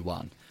into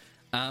 2-1.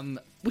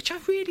 Which I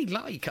really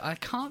like. I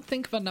can't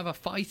think of another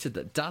fighter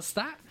that does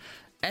that.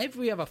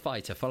 Every other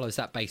fighter follows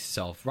that basis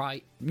of,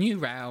 right, new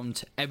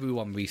round,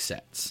 everyone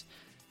resets.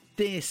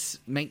 This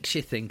makes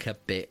you think a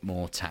bit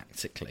more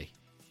tactically.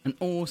 And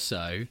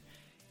also,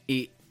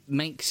 it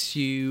makes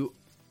you...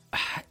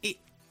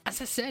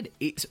 as I said,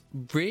 it's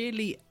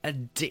really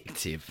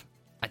addictive.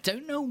 I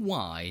don't know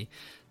why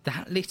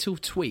that little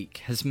tweak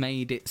has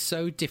made it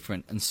so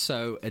different and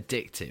so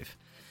addictive.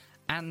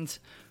 And,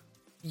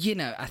 you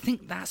know, I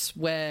think that's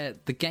where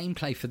the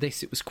gameplay for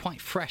this, it was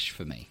quite fresh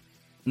for me.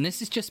 And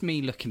this is just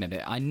me looking at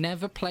it. I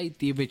never played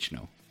the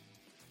original.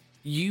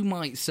 You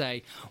might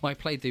say, well, I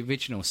played the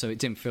original, so it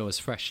didn't feel as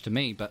fresh to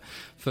me. But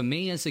for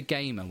me as a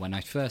gamer, when I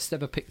first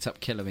ever picked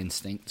up Killer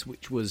Instinct,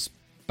 which was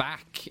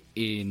back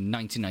in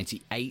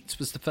 1998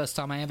 was the first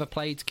time I ever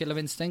played Killer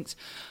Instinct.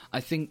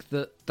 I think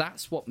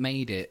that's what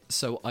made it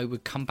so I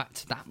would come back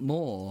to that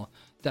more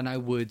than I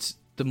would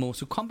the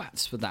Mortal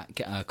Kombats for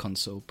that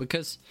console,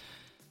 because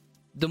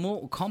the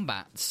Mortal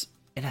Kombats,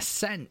 in a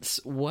sense,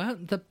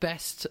 weren't the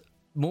best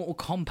Mortal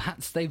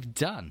Kombats they've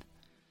done.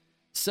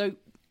 So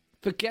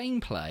for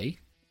gameplay,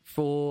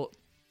 for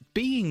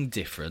being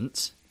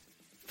different,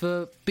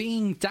 for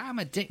being damn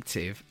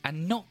addictive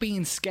and not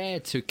being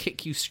scared to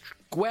kick you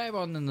square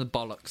on in the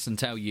bollocks and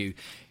tell you,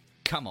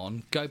 come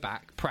on, go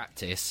back,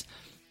 practice,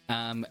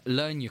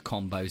 learn your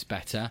combos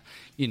better.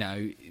 You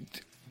know,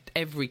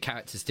 every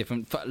character's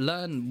different.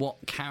 Learn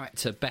what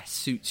character best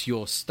suits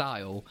your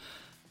style.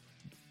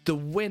 The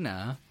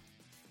winner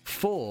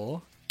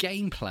for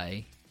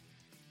gameplay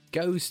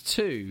goes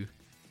to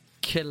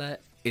Killer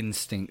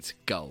Instinct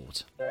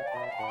Gold.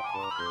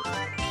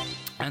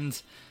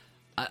 And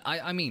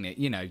I mean it,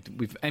 you know,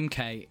 with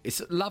MK,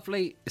 it's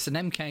lovely, it's an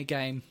MK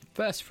game,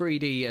 first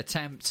 3D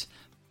attempt,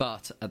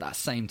 but at that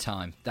same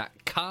time, that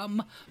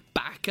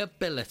comeback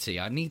ability,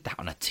 I need that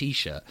on a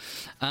t-shirt,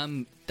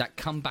 that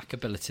comeback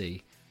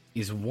ability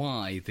is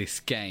why this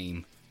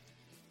game,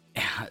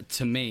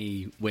 to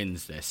me,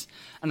 wins this.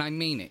 And I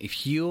mean it,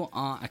 if you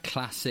are a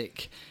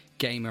classic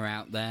gamer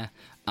out there,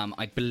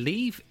 I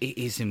believe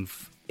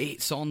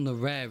it's on the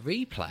Rare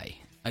Replay.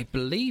 I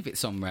believe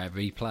it's on Rare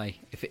Replay.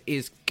 If it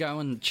is, go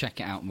and check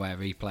it out on Rare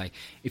Replay.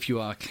 If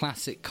you are a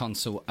classic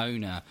console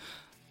owner,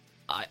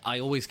 I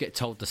always get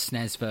told the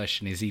SNES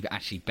version is even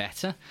actually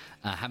better.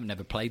 I haven't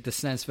ever played the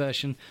SNES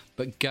version,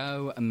 but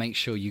go and make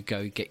sure you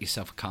go get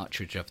yourself a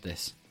cartridge of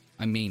this.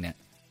 I mean it.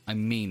 I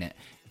mean it.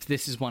 If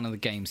this is one of the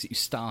games that you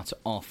start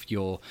off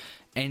your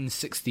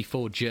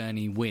N64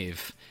 journey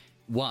with,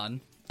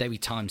 one, very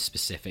time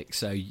specific,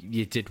 so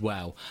you did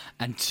well,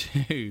 and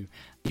two,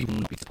 you will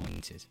not be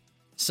disappointed.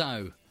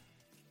 So,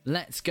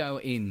 let's go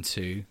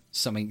into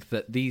something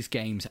that these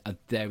games are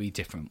very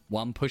different.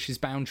 One pushes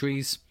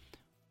boundaries,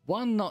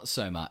 one not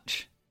so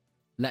much.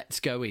 Let's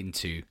go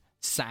into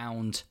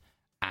sound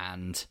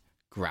and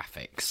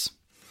graphics.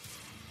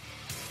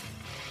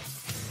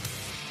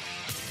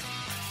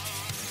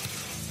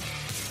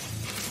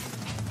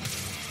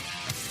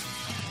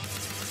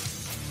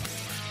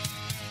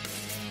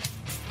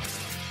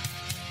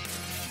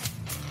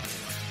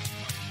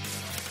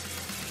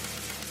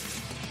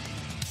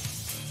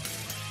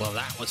 Well,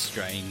 that was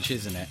strange,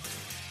 isn't it?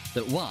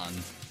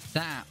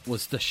 That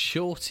was the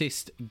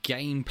shortest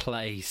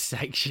gameplay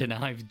section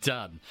I've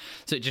done.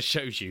 So it just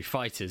shows you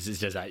fighters. It's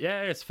just like,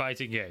 yeah, it's a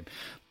fighting game.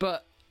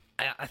 But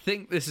I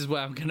think this is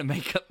where I'm going to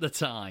make up the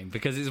time,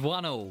 because it's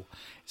 1-1.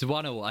 It's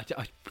 1-1.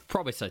 I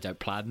promise I don't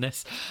plan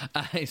this.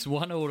 It's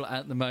 1-1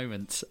 at the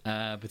moment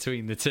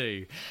between the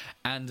two.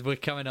 And we're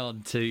coming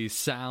on to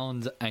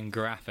sound and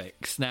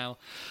graphics. Now,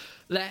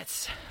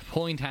 let's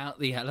point out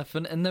the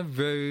elephant in the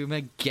room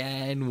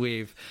again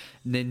with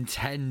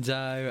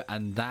Nintendo,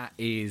 and that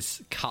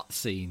is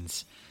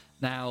cutscenes.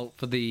 Now,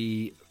 for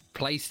the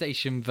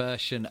PlayStation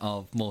version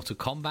of Mortal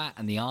Kombat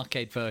and the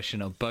arcade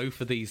version of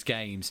both of these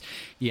games,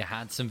 you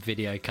had some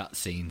video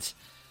cutscenes.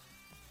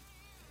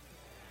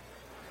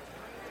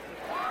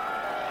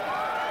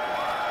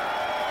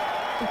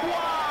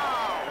 Wow!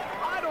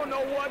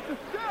 what to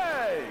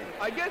say.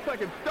 I guess I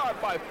can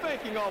start by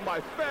thanking all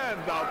my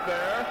fans out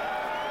there.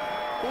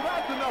 Well,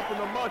 that's enough of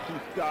the mushy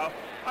stuff.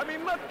 I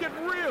mean, let's get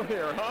real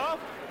here, huh?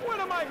 When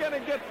am I gonna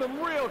get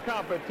some real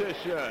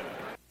competition?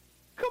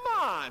 Come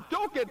on,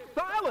 don't get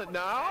silent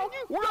now.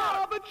 Where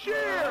are all the cheers?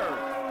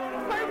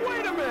 Hey,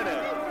 wait a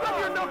minute. I'm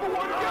your number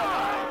one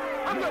guy.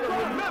 I'm gonna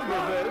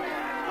remember this.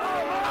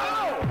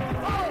 Oh!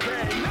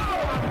 Okay, now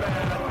I'm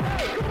mad.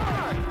 Hey, come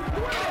on.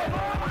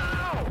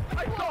 Ow!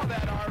 I saw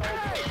that, Arnold.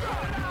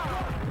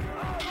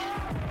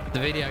 The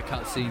video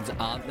cutscenes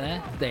aren't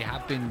there. They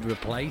have been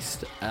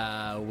replaced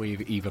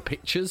with either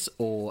pictures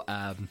or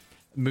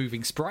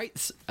moving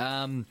sprites.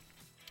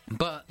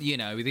 But, you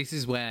know, this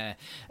is where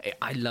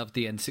I love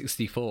the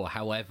N64.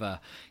 However,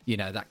 you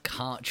know, that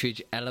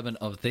cartridge element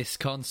of this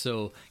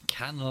console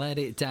can let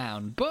it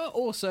down, but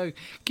also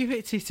give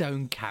it its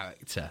own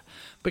character.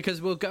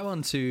 Because we'll go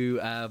on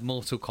to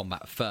Mortal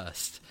Kombat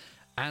first.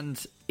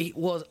 And it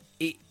was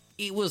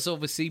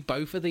obviously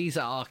both of these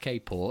are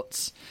arcade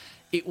ports.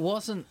 It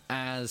wasn't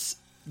as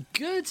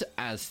good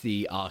as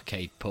the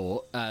arcade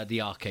port,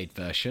 the arcade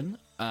version.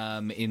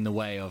 In the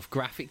way of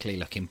graphically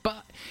looking,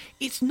 but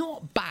it's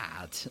not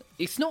bad.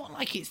 It's not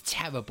like it's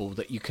terrible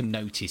that you can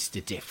notice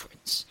the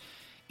difference.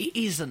 It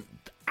isn't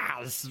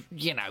as,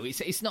 you know,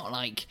 it's not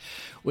like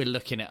we're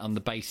looking at on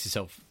the basis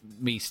of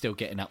me still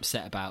getting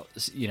upset about,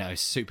 you know,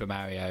 Super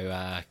Mario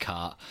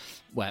Kart,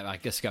 where I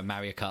just go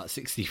Mario Kart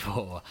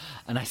 64,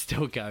 and I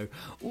still go,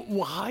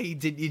 why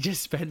didn't you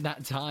just spend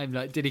that time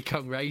like Diddy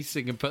Kong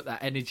Racing and put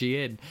that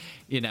energy in?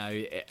 You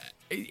know,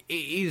 it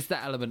is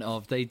that element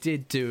of they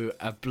did do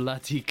a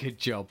bloody good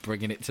job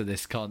bringing it to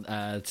this console,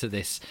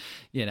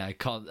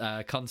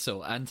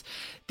 and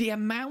the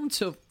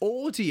amount of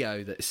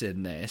audio that's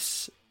in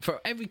this. For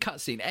every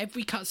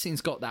cutscene's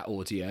got that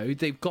audio.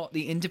 They've got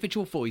the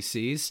individual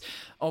voices.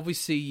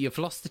 Obviously, you've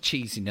lost the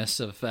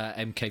cheesiness of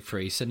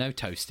MK3, so no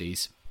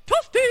toasties.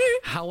 Toasty!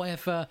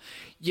 However,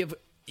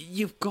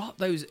 you've got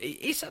those.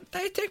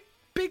 They're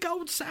big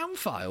old sound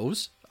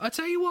files. I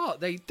tell you what,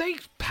 they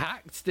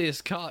packed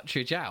this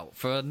cartridge out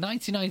for a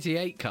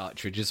 1998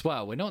 cartridge as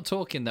well. We're not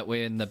talking that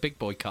we're in the big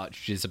boy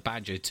cartridges of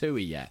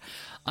Banjo-Tooie yet.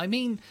 I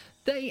mean,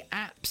 they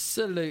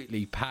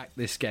absolutely packed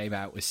this game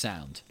out with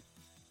sound.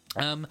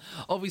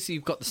 Obviously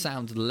you've got the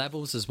sound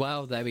levels as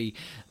well, very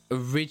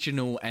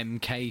original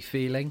MK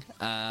feeling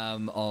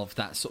of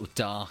that sort of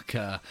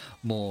darker,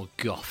 more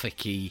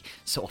gothic-y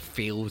sort of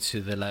feel to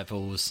the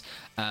levels,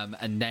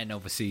 and then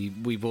obviously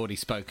we've already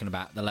spoken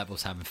about the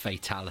levels having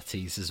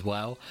fatalities as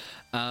well,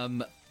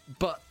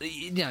 but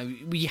you know,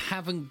 we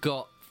haven't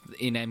got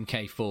in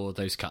MK4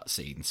 those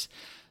cutscenes.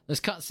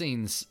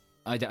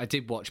 I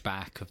did watch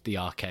back of the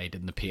arcade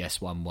and the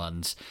PS1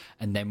 ones,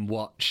 and then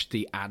watch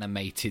the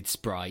animated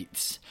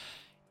sprites.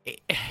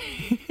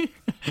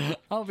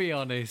 I'll be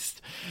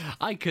honest,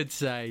 I could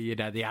say, you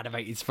know, the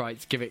animated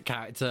sprites give it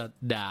character.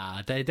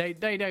 Nah, they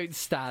don't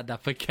stand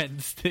up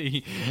against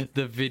the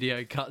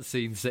video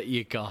cutscenes that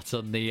you got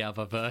on the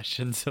other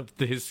versions of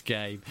this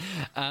game.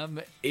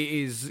 It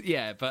is,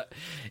 yeah, but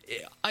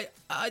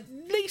at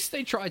least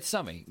they tried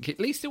something. At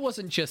least it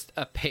wasn't just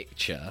a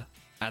picture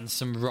and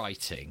some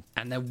writing,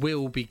 and there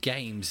will be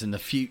games in the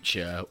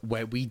future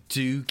where we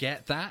do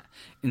get that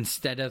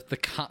instead of the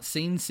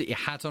cutscenes that you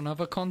had on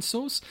other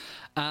consoles.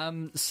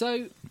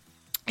 So,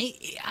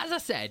 as I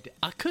said,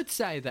 I could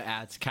say that it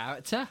adds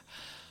character,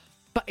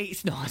 but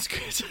it's not as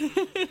good.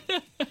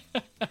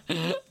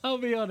 I'll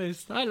be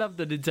honest, I love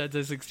the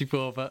Nintendo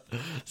 64, but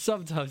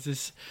sometimes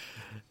this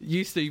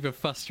used to even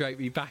frustrate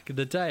me back in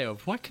the day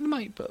of, why can I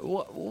make,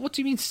 what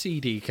do you mean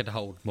CD can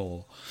hold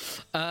more?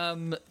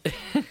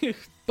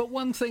 But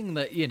one thing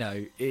that, you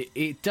know,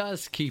 it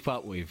does keep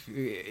up with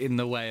in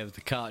the way of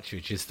the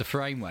cartridge is the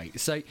frame rate.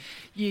 So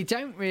you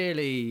don't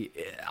really,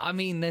 I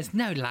mean, there's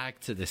no lag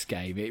to this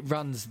game. It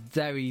runs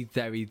very,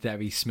 very,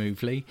 very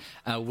smoothly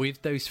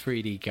with those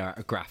 3D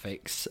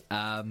graphics.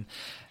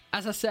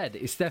 As I said,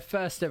 it's their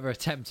first ever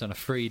attempt on a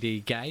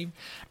 3D game,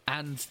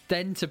 and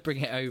then to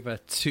bring it over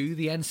to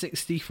the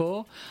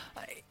N64,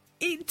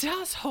 it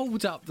does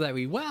hold up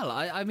very well.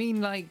 I mean,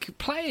 like,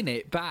 playing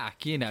it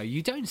back, you know,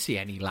 you don't see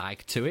any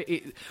lag to it.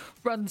 It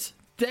runs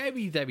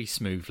very, very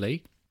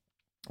smoothly.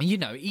 You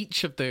know,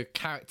 each of the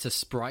character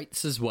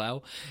sprites as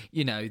well,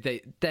 you know,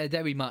 they're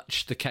very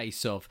much the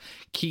case of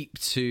keep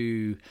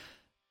to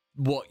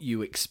what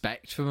you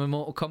expect from a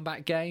Mortal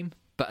Kombat game,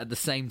 but at the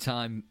same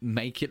time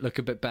make it look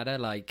a bit better.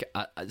 Like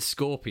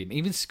Scorpion,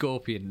 even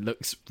Scorpion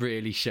looks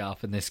really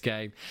sharp in this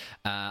game.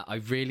 I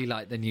really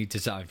like the new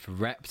design for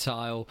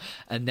Reptile,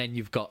 and then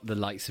you've got the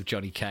likes of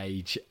Johnny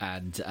Cage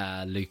and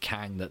Liu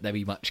Kang that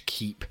very much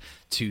keep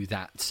to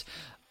that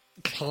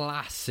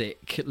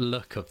classic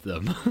look of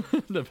them.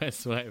 The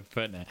best way of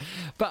putting it.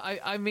 But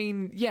I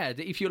mean, yeah,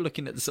 if you're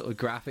looking at the sort of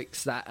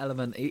graphics, that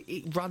element,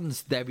 it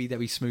runs very,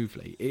 very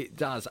smoothly. It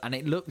does, and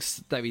it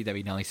looks very,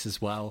 very nice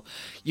as well.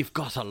 You've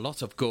got a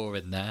lot of gore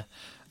in there.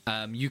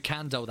 You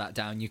can dull that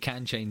down. You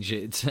can change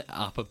it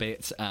up a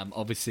bit.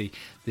 Obviously,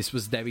 this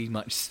was very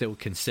much still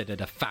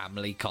considered a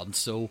family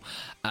console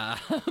at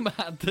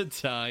the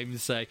time.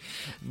 So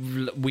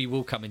we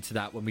will come into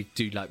that when we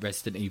do like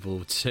Resident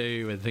Evil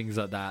 2 and things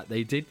like that.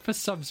 They did, for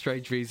some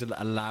strange reason,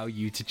 allow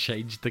you to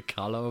change the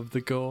colour of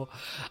the gore.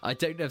 I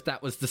don't know if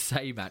that was the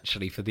same,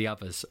 actually, for the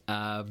others.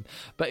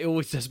 But it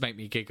always does make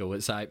me giggle.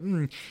 It's like,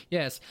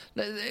 yes,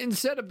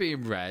 instead of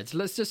being red,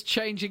 let's just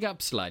change it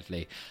up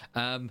slightly.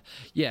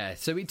 Yeah,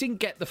 so we didn't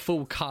get the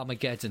full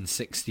Carmageddon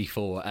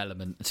 64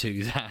 element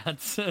to that.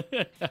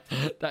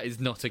 That is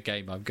not a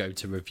game I'm going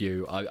to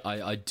review.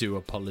 I do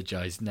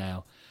apologise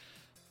now.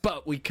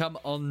 But we come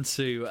on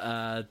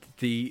to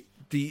the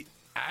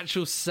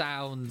actual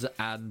sound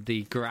and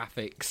the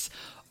graphics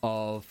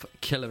of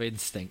Killer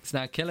Instinct.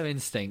 Now, Killer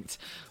Instinct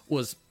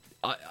was...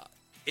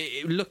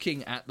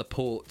 looking at the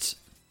port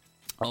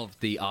of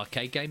the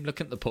arcade game,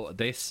 looking at the port of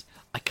this,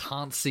 I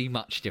can't see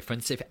much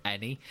difference, if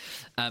any.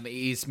 It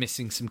is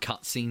missing some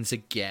cutscenes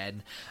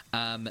again.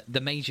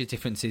 The major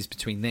differences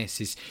between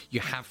this is you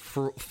have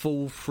full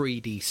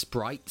 3D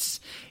sprites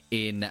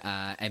in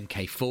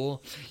MK4.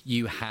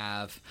 You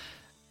have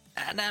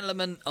an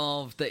element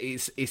of that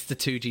it's the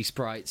 2D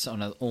sprites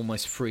on an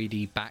almost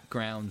 3D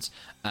background,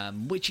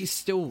 which is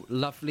still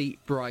lovely,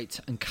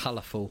 bright and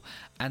colourful.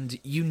 And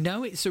you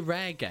know it's a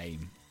Rare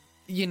game.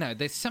 You know,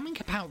 there's something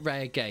about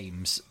Rare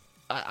games.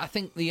 I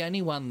think the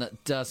only one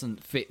that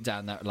doesn't fit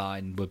down that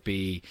line would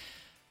be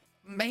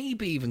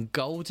maybe even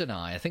GoldenEye.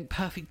 I think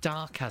Perfect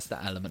Dark has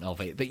that element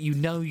of it, that you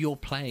know you're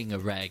playing a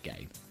Rare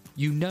game.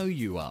 You know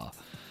you are.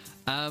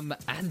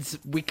 And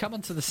we come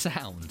onto the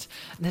sound,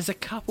 and there's a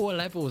couple of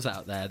levels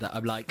out there that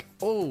I'm like,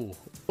 oh,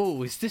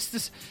 is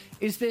this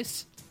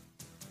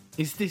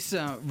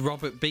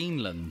Robert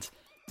Beanland?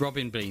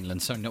 Robin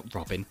Beanland, sorry, not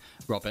Robin,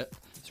 Robert.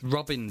 It's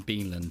Robin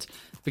Beanland,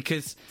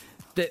 because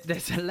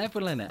there's a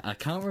level in it, I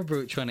can't remember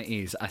which one it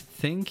is. I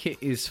think it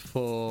is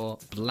for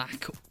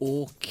Black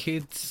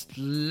Orchid's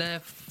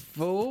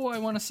level, I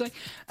want to say.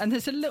 And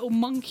there's a little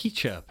monkey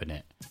chirp in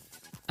it.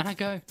 And I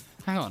go,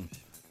 hang on.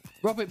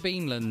 Robert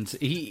Beanland,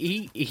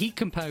 he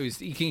composed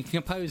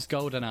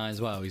GoldenEye as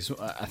well.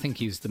 I think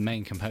he was the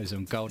main composer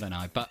of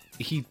GoldenEye, but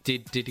he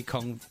did Diddy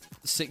Kong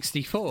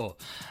 64.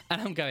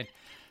 And I'm going,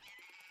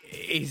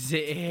 is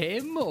it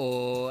him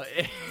or...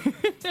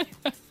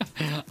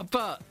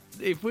 But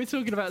if we're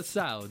talking about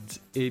sound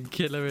in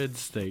Killer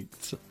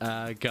Instinct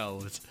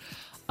Gold,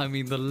 I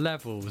mean, the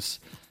levels,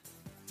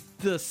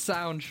 the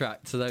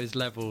soundtrack to those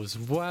levels,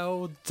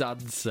 well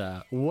done,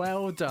 sir.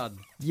 Well done.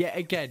 Yet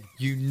again,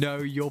 you know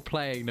you're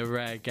playing a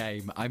Rare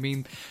game. I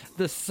mean,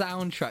 the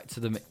soundtrack to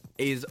them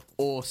is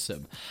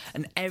awesome.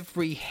 And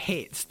every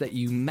hit that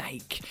you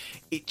make,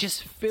 it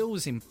just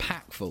feels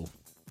impactful.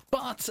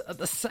 But at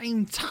the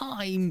same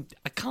time,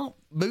 I can't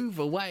move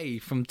away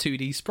from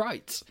 2D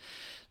sprites.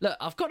 Look,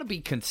 I've got to be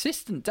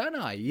consistent, don't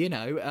I? You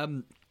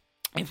know,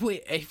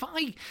 if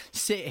I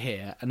sit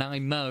here and I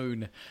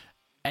moan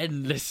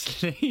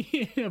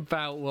endlessly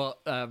about what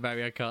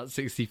Mario Kart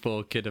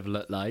 64 could have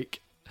looked like,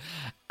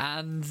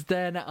 and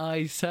then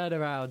I turn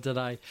around and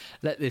I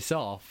let this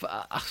off,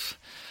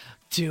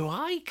 do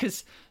I?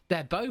 Because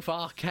they're both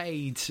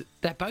arcade.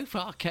 They're both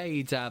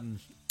arcade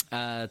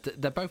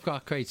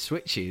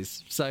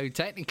switches, so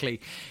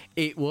technically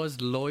it was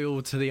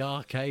loyal to the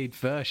arcade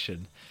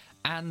version.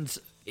 And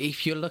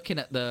if you're looking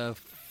at the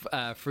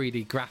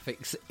 3D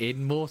graphics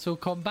in Mortal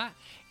Kombat,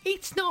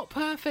 it's not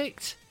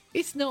perfect.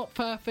 It's not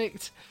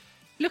perfect.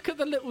 Look at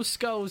the little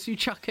skulls you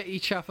chuck at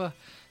each other.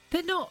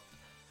 They're not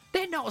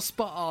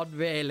spot on,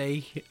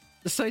 really.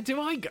 So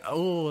do I go,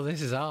 oh,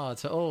 this is hard.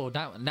 Oh,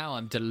 now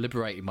I'm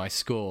deliberating my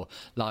score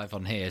live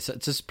on here. So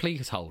just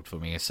please hold for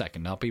me a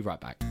second. I'll be right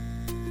back.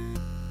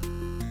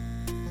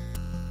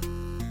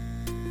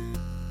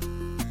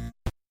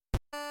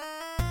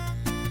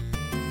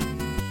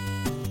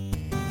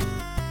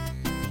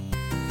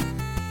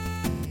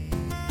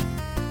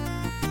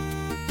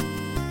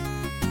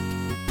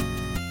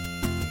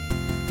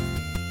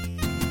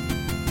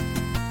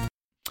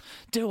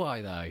 Do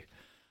I, though?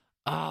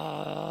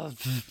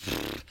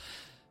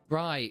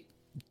 Right.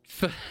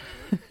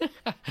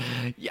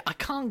 Yeah, I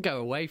can't go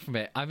away from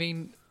it. I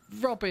mean,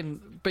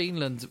 Robin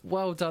Beanland,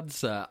 well done,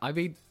 sir. I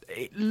mean,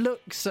 it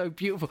looks so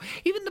beautiful.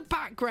 Even the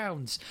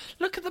backgrounds.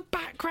 Look at the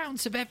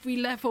backgrounds of every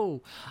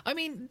level. I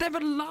mean, they're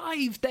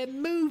alive. They're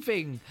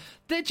moving.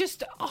 They're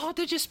just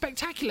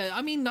spectacular.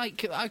 I mean,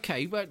 like,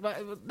 okay,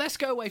 let's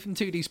go away from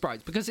 2D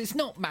sprites, because it's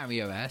not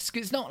Mario-esque.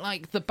 It's not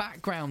like the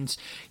backgrounds,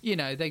 you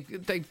know,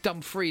 they've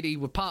done 3D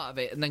with part of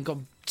it and then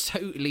gone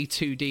totally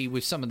 2D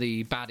with some of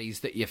the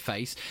baddies that you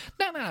face.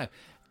 No.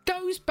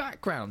 Those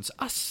backgrounds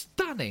are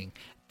stunning.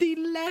 The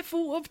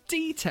level of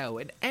detail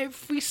in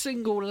every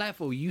single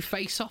level you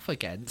face off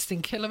against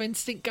in Killer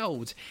Instinct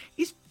Gold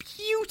is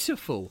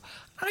beautiful.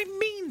 I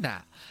mean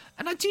that.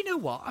 And do you know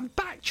what? I'm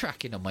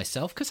backtracking on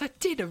myself, because I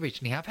did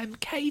originally have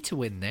MK to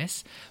win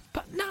this.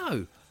 But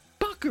no,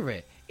 bugger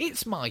it.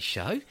 It's my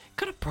show.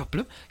 Got a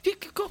problem? You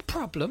got a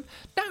problem?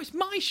 No, it's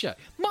my show.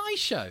 My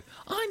show.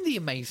 I'm the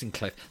Amazing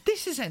Cliff.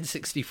 This is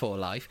N64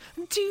 Life.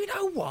 And do you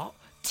know what?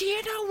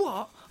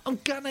 I'm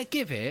gonna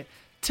give it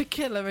to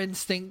Killer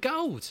Instinct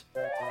Gold.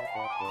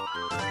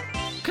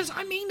 Because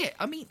I mean it.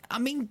 I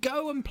mean,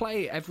 go and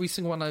play every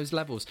single one of those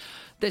levels.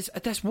 There's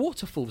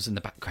waterfalls in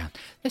the background.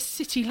 There's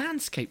city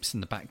landscapes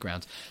in the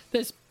background.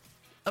 There's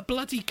a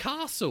bloody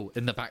castle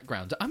in the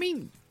background. I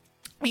mean,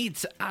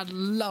 it's a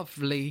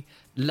lovely,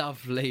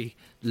 lovely,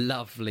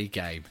 lovely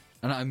game,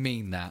 and I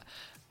mean that.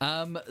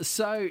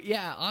 So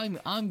yeah,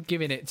 I'm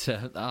giving it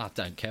to. I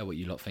don't care what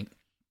you lot think.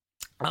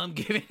 I'm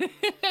giving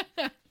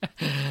it.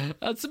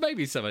 So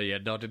maybe some of you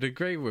nodded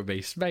agree with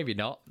me. Maybe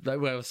not.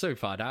 We'll soon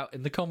find out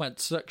in the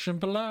comments section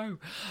below.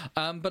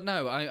 But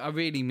no, I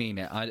really mean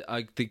it.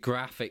 The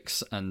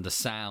graphics and the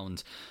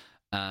sound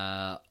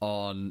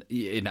on,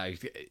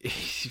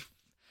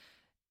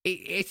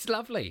 it's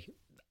lovely.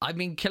 I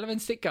mean, Killer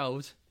Instinct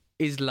Gold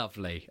is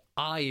lovely.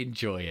 I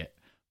enjoy it.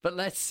 But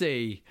let's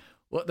see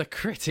what the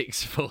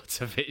critics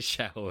thought of it,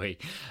 shall we?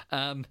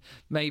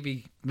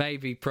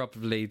 Maybe,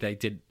 probably they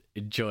didn't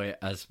enjoy it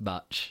as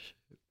much.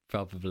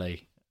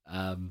 Probably.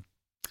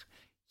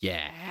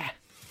 Yeah.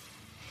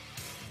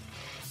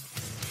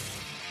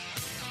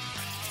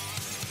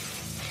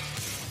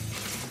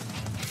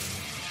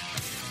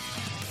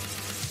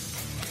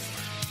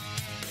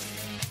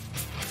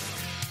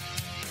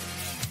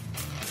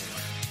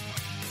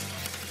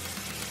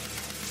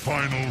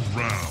 Final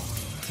round.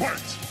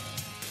 Fight!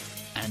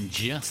 And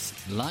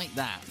just like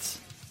that,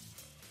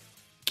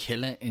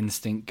 Killer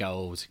Instinct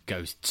Gold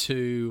goes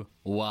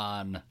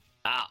 2-1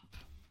 up.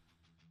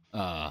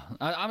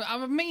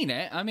 I mean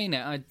it.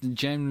 I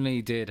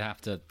generally did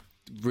have to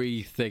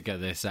re-figure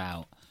this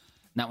out.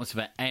 And that was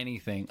for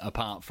anything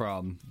apart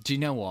from, do you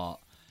know what?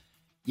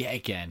 Yet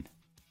again,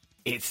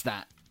 it's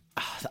that.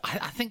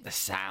 I think the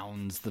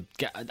sounds,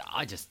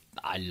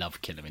 I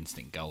love Killer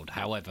Instinct Gold.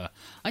 However,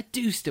 I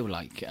do still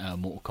like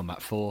Mortal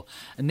Kombat 4,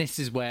 and this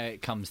is where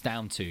it comes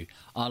down to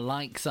our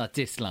likes, our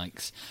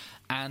dislikes,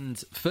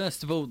 and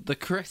first of all, the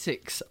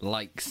critics'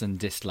 likes and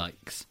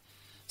dislikes.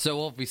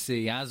 So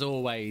obviously, as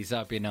always,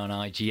 I've been on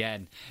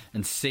IGN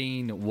and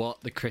seen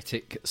what the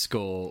critic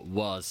score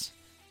was.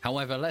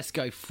 However, let's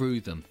go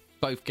through them.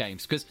 Both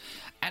games, because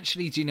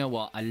actually, do you know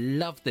what? I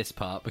love this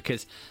part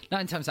because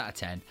 9 times out of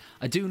 10,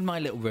 I do my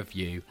little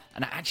review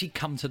and I actually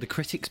come to the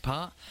critics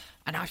part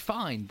and I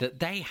find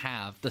that they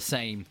have the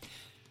same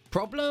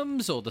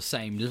problems or the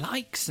same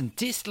likes and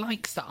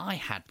dislikes that I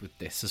had with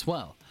this as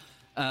well,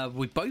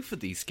 with both of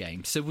these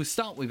games. So we'll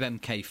start with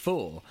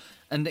MK4,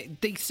 and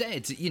they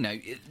said,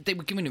 they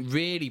were giving it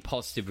really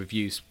positive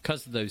reviews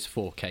because of those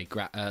 4K,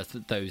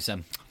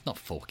 not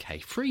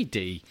 4K,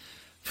 3D.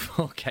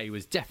 4K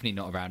was definitely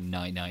not around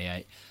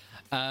 998.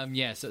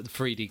 So the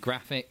 3D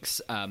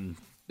graphics,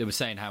 they were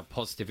saying how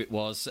positive it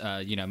was,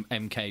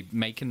 MK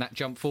making that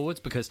jump forwards,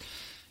 because,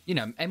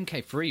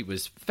 MK3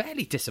 was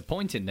fairly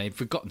disappointing. They've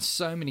forgotten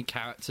so many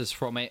characters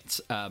from it.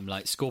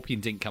 Like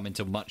Scorpion didn't come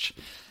into much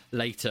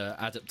later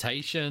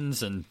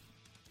adaptations and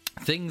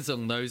things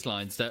along those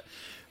lines that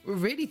were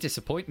really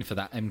disappointing for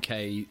that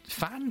MK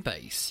fan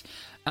base.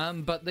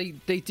 But they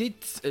did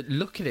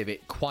look at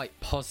it quite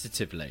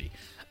positively.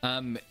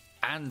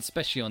 And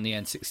especially on the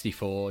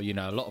N64,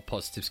 a lot of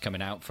positives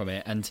coming out from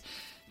it. And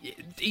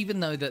even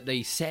though that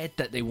they said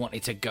that they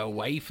wanted to go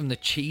away from the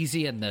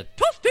cheesy and the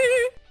toasty,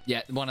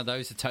 yeah, one of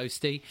those, a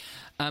toasty,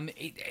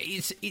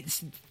 it's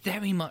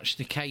very much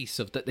the case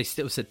of that they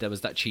still said there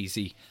was that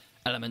cheesy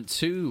element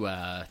to,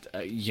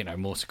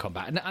 Mortal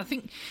Kombat. And I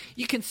think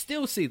you can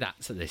still see that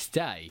to this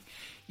day.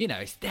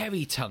 It's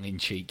very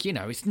tongue-in-cheek.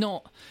 It's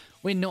not...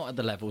 We're not at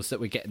the levels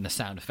that we're getting the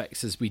sound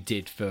effects as we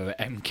did for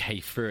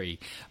MK3.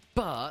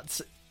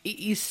 But... it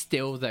is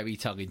still very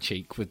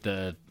tongue-in-cheek with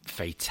the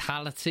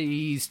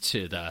fatalities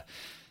to the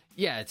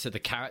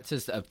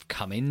characters that have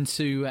come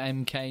into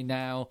MK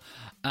now.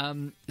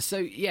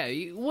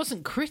 It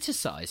wasn't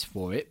criticised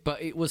for it, but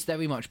it was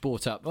very much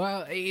brought up.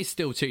 Well, it is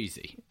still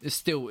cheesy. It's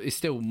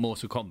still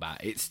Mortal Kombat.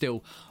 It's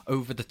still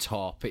over the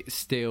top. It's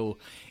still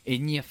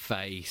in your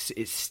face.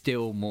 It's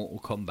still Mortal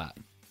Kombat.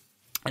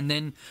 And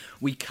then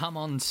we come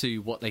on to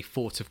what they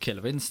thought of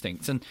Killer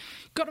Instinct. And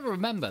you've got to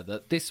remember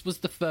that this was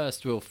the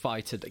first real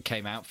fighter that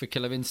came out for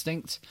Killer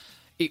Instinct.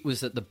 It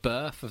was at the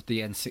birth of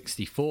the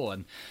N64.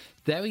 And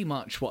very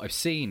much what I've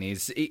seen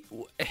is...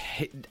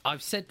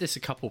 I've said this a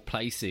couple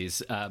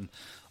places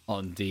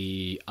on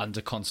the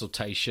Under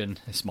Consultation.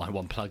 It's my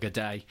one plug a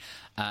day.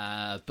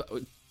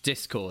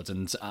 Discord,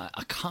 and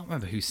I can't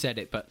remember who said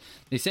it, but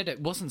they said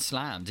it wasn't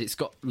slammed. It's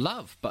got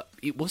love, but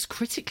it was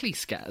critically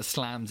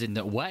slammed in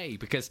a way,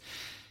 because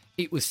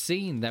it was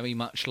seen very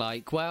much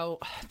like, well,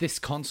 this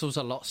console's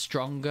a lot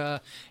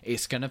stronger.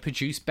 It's going to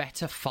produce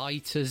better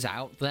fighters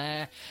out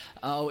there.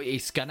 Oh,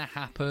 it's going to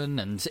happen.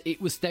 And it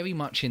was very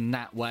much in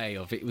that way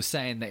of it was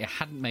saying that it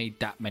hadn't made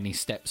that many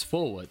steps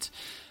forward,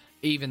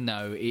 even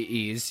though it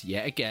is,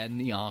 yet again,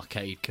 the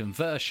arcade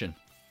conversion.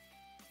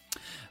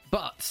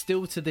 But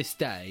still to this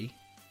day,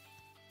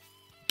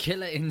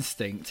 Killer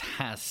Instinct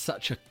has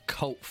such a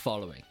cult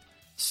following.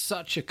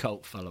 Such a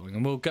cult following.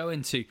 And we'll go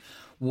into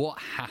what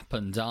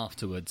happened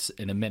afterwards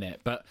in a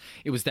minute. But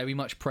it was very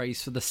much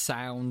praised for the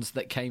sounds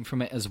that came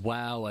from it as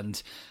well. And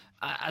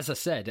as I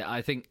said,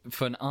 I think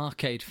for an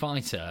arcade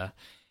fighter,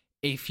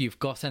 if you've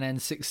got an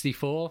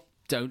N64,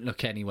 don't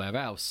look anywhere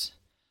else.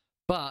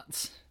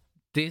 But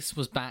this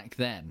was back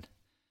then.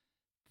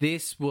 They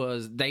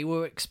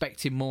were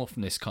expecting more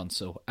from this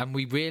console, and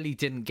we really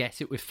didn't get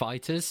it with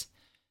fighters,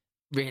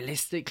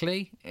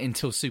 realistically,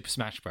 until Super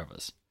Smash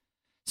Bros.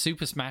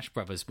 Super Smash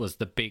Bros. Was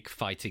the big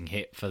fighting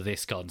hit for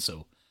this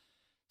console.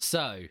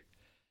 So,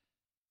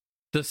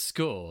 the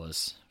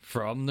scores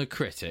from the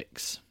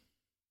critics.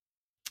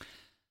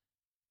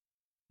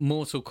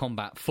 Mortal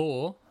Kombat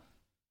 4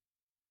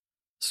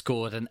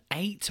 scored an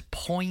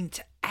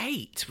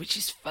 8.8, which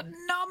is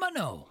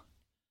phenomenal.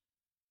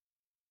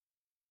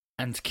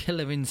 And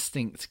Killer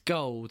Instinct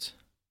Gold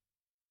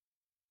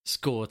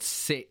scored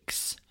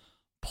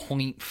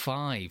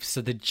 6.5.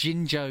 So the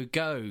Jinjo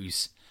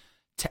goes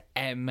to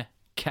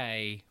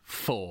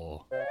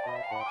MK4.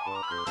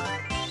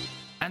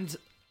 And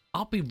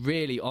I'll be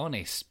really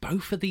honest,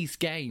 both of these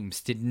games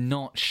did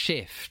not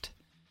shift.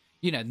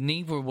 You know,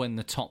 neither were in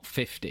the top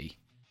 50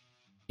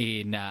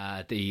 in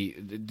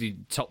the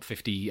top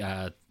 50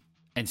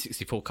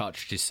 N64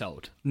 cartridges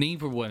sold.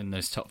 Neither were in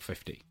those top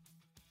 50.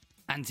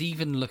 And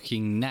even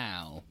looking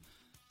now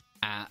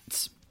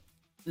at,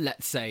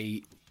 let's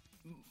say,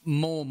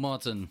 more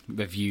modern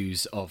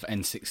reviews of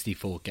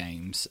N64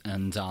 games,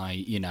 and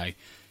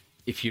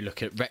if you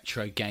look at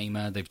Retro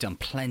Gamer, they've done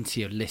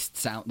plenty of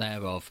lists out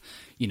there of,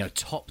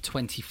 top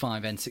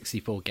 25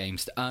 N64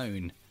 games to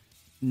own.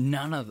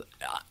 Neither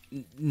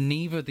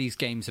of these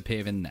games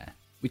appear in there,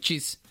 which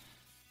is,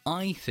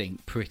 I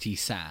think, pretty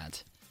sad.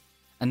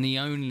 And the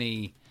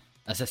only,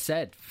 as I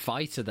said,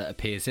 fighter that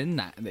appears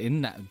in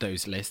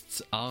those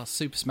lists are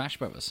Super Smash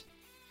Bros.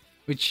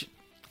 Which,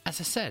 as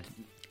I said,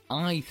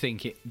 I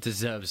think it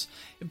deserves...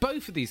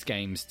 Both of these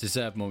games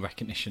deserve more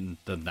recognition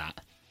than that.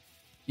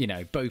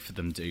 Both of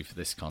them do for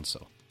this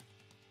console.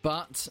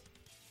 But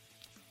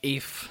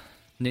if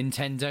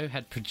Nintendo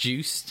had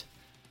produced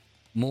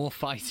more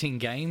fighting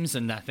games,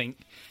 and I think,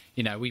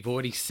 we've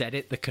already said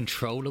it, the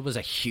controller was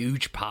a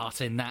huge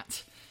part in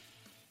that,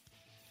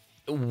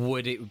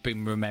 would it have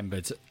been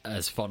remembered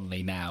as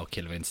fondly now,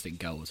 Killer Instinct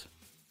Gold?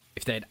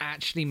 If they'd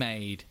actually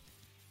made,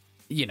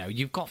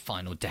 you've got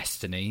Final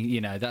Destiny,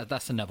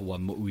 that's another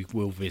one that we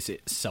will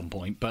visit at some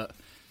point, but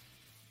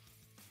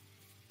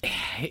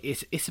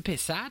it's a bit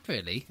sad,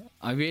 really.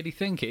 I really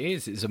think it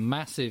is. It's a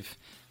massive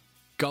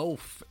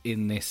gulf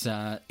in this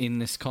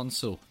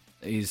console,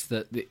 is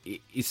that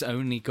it's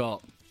only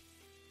got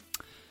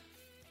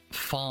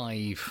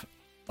 5,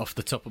 off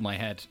the top of my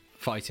head,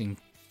 fighting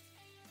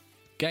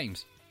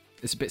games.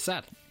 It's a bit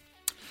sad.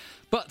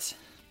 But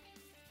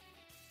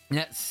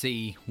let's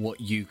see what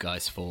you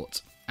guys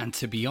thought. And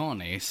to be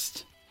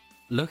honest,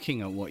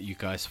 looking at what you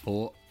guys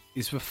thought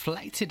is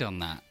reflected on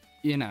that.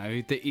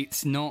 That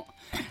it's not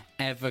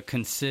ever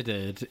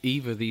considered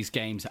either of these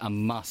games a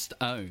must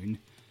own.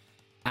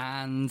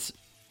 And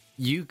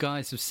you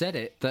guys have said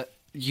it, that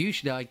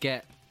usually I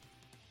get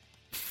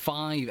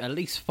at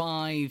least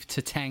 5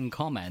 to 10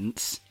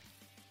 comments.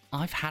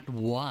 I've had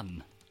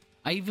 1.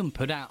 I even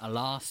put out a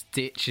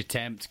last-ditch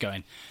attempt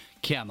going,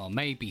 come on,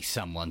 maybe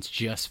someone's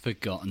just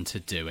forgotten to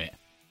do it.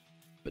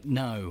 But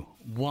no,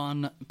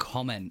 1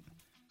 comment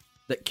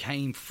that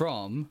came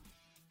from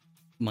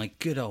my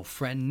good old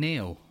friend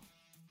Neil.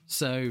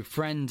 So,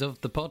 friend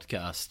of the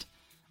podcast,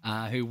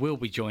 who will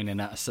be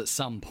joining us at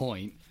some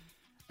point.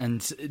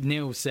 And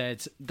Neil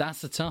said,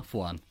 that's a tough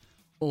one.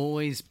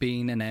 Always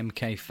been an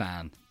MK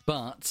fan.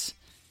 But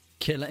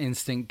Killer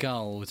Instinct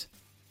Gold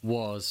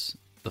was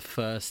the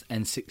first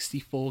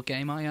N64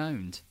 game I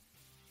owned.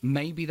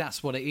 Maybe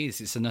that's what it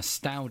is. It's a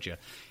nostalgia.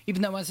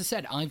 Even though, as I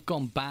said, I've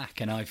gone back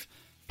and I've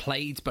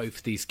played both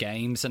of these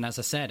games. And as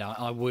I said,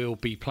 I will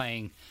be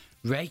playing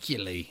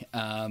regularly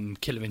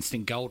Killer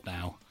Instinct Gold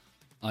now.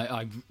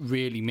 I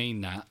really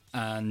mean that.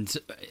 And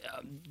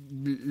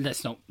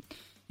let's not...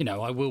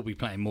 I will be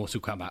playing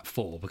Mortal Kombat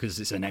 4 because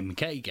it's an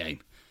MK game.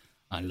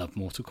 I love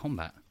Mortal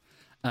Kombat.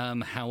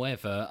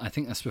 However, I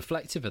think that's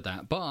reflective of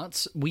that.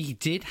 But we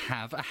did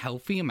have a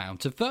healthy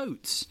amount of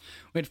votes.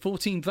 We had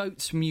 14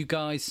 votes from you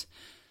guys,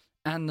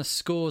 and the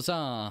scores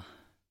are...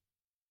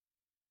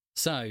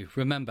 So,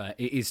 remember,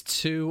 it is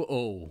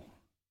 2-2.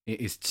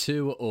 It is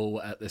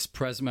 2-2 at this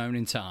present moment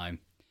in time.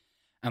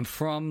 And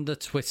from the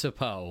Twitter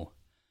poll,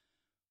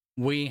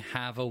 we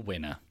have a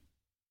winner.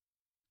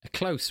 A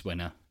close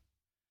winner.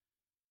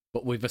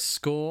 But with a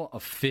score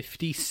of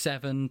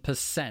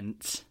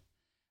 57%...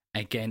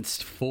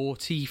 against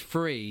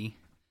 43,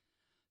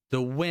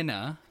 the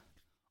winner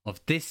of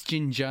this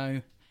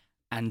Jinjo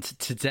and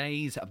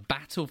today's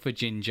battle for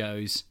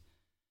Jinjos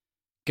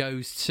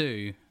goes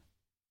to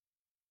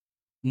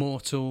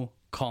Mortal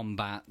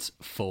Kombat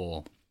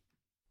 4.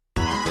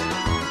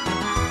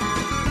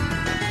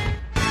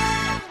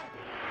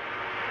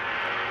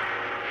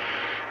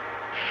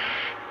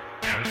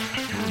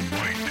 Test your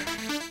might.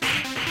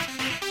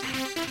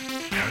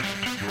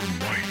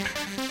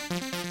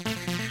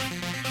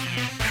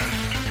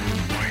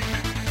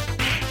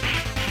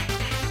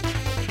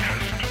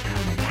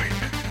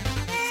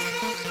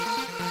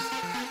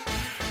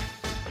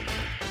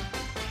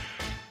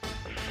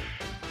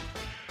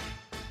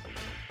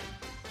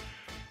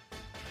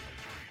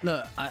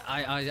 Look,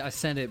 I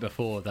said it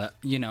before that,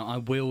 you know, I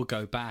will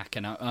go back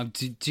and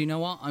do you know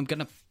what? I'm going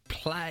to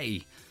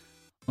play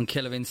on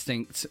Killer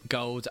Instinct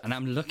Gold, and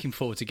I'm looking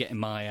forward to getting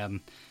my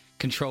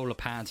controller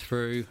pad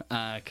through,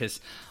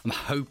 because I'm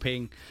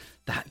hoping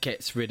that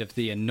gets rid of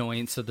the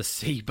annoyance of the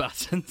C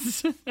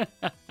buttons.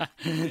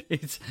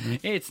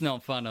 It's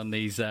not fun on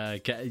these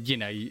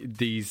games,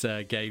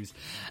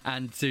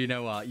 and you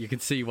know what? You can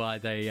see why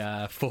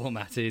they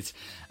formatted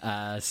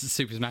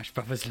Super Smash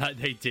Bros. Like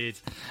they did.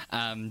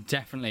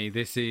 Definitely,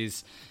 this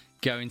is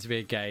going to be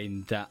a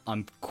game that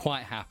I'm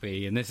quite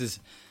happy, and this is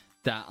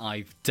that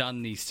I've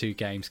done these two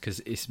games because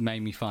it's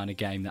made me find a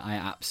game that I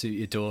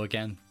absolutely adore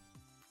again.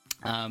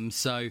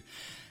 So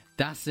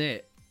that's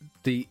it.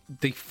 The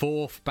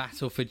fourth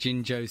battle for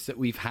Jinjos that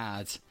we've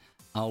had,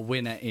 our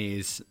winner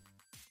is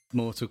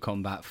Mortal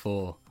Kombat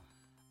 4.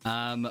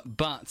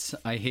 But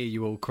I hear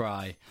you all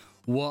cry,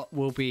 what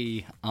will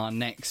be our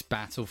next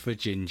battle for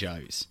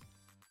Jinjos?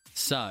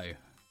 So,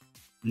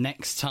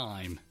 next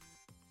time,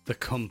 the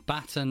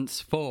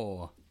combatants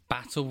for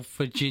Battle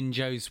for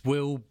Jinjos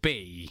will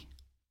be...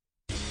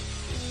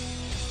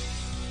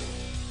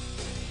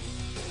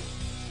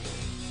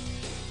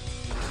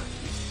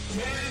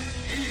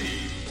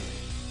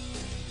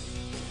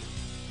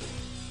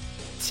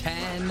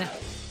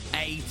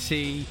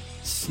 $1080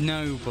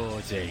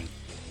 snowboarding.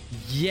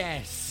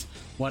 Yes,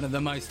 one of the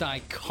most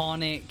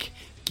iconic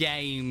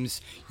games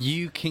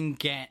you can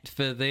get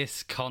for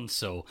this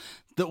console.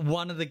 That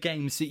one of the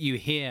games that you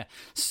hear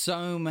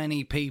so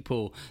many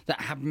people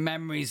that have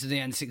memories of the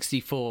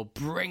N64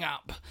 bring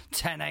up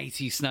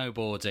 1080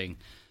 snowboarding.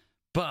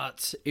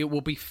 But it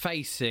will be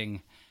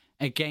facing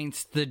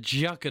against the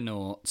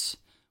juggernaut,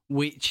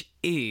 which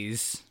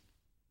is...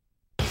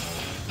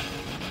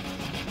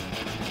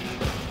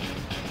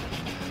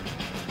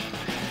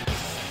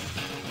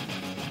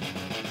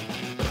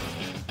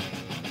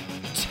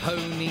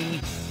 Tony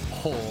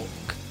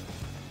Hawk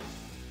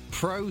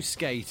Pro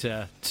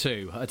Skater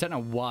 2. I don't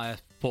know why I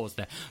paused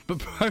there, but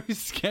Pro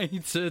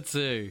Skater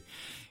 2.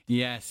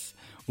 Yes,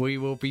 we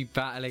will be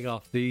battling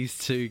off these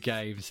two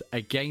games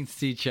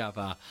against each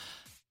other.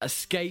 A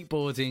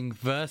skateboarding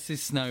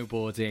versus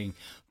snowboarding,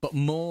 but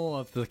more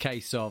of the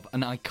case of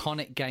an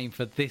iconic game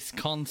for this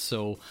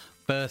console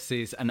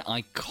versus an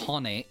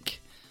iconic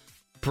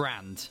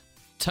brand.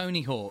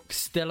 Tony Hawk,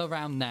 still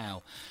around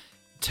now.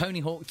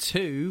 Tony Hawk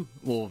 2,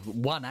 or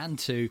 1 and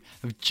 2,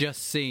 have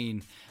just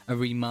seen a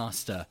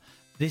remaster.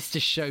 This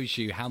just shows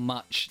you how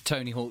much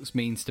Tony Hawk's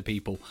means to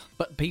people.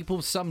 But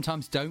people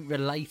sometimes don't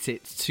relate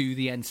it to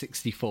the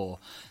N64.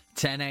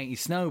 1080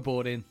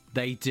 snowboarding,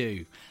 they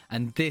do.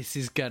 And this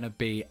is going to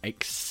be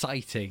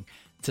exciting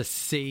to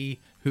see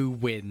who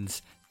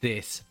wins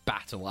this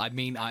battle. I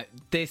mean,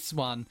 this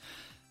one,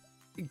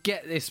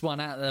 get this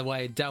one out of the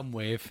way and done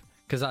with.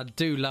 Because I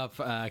do love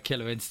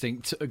Killer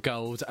Instinct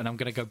Gold, and I'm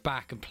going to go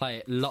back and play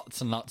it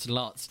lots and lots and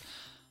lots.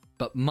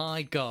 But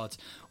my God,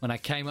 when I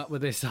came up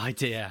with this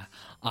idea,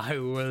 I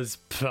was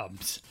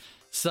pumped.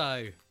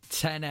 So,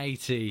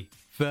 1080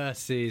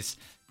 versus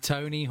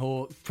Tony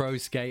Hawk Pro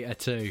Skater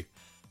 2.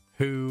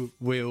 Who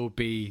will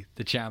be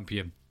the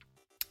champion?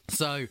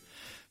 So,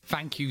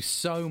 thank you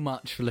so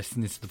much for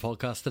listening to the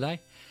podcast today.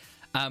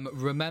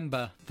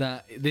 Remember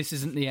that this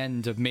isn't the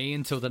end of me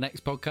until the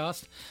next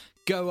podcast.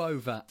 Go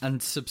over and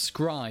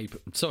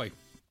subscribe. Sorry,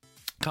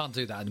 can't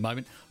do that at the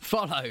moment.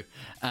 Follow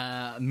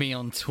me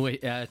on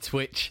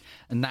Twitch,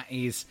 and that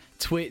is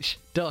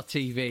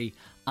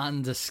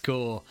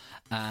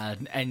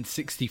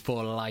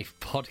twitch.tv/N64 Life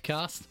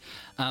Podcast.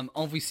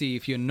 Obviously,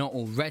 if you're not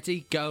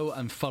already, go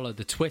and follow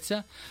the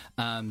Twitter.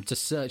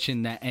 Just search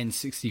in there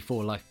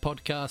N64 Life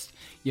Podcast.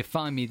 You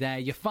find me there.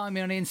 You find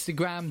me on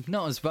Instagram.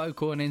 Not as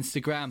vocal on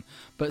Instagram,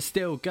 but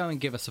still go and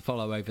give us a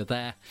follow over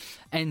there.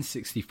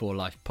 N64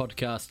 Life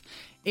Podcast.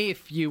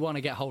 If you want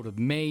to get hold of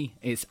me,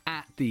 it's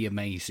at The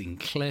Amazing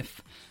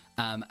Cliff,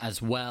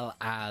 as well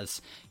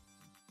as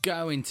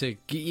go into,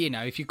 you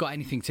know, if you've got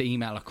anything to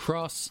email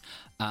across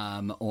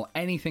or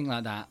anything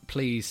like that,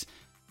 please,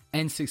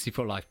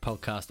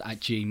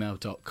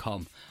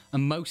 n64lifepodcast@gmail.com.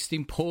 And most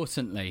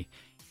importantly,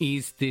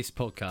 is this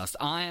podcast.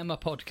 I am a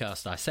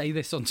podcaster. I say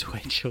this on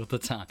Twitch all the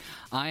time.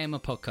 I am a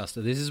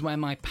podcaster. This is where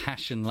my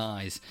passion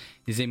lies,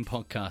 is in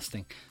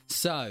podcasting.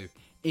 So,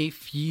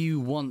 if you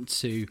want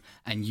to,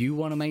 and you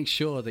want to make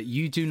sure that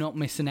you do not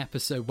miss an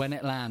episode when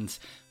it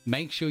lands,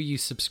 make sure you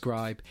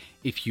subscribe.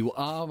 If you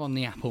are on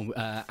the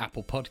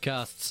Apple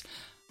Podcasts,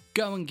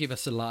 go and give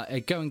us a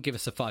like. Go and give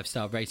us a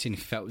 5-star rating if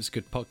you felt it was a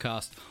good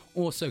podcast.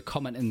 Also,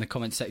 comment in the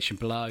comment section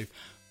below.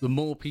 The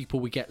more people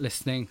we get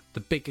listening, the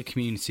bigger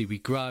community we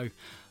grow.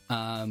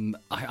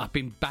 I've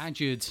been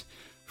badgered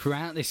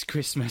throughout this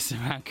Christmas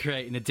around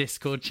creating a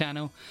Discord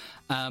channel.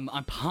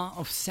 I'm part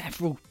of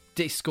several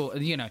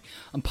Discord,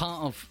 I'm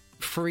part of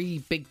 3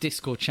 big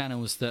Discord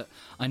channels that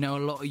I know a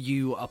lot of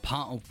you are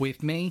part of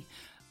with me.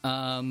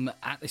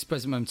 At this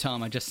present moment in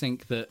time, I just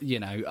think that,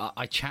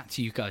 I chat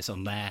to you guys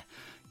on there.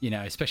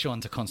 especially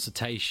under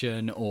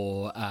consultation,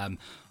 or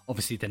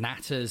obviously the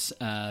Natters,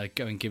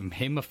 go and give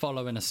him a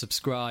follow and a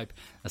subscribe.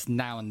 That's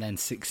Now and Then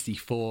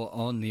 64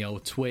 on the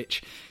old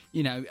Twitch.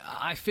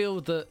 I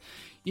feel that,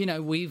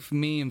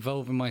 me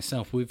involving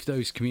myself with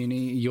those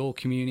your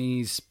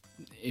communities,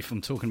 if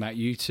I'm talking about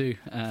you two,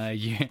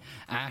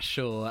 Ash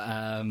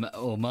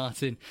or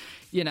Martin,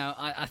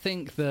 I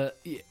think that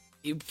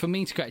for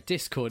me to create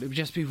Discord, it would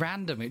just be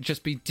random. It would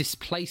just be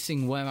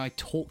displacing where I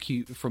talk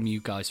from you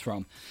guys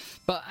from.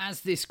 But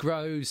as this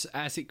grows,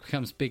 as it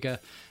becomes bigger,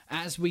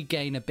 as we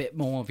gain a bit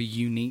more of a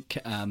unique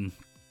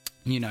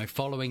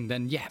following,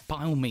 then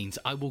by all means,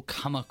 I will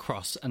come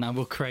across and I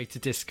will create a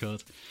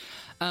Discord.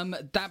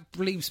 That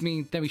leaves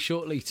me very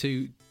shortly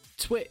to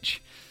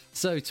Twitch.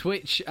 So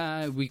Twitch,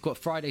 we've got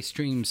Friday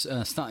streams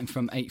starting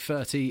from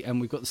 8:30, and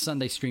we've got the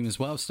Sunday stream as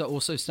well, so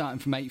also starting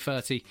from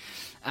 8:30.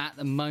 At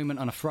the moment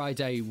on a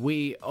Friday,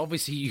 we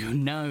obviously,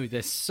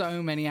 there's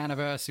so many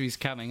anniversaries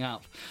coming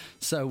up,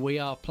 so we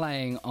are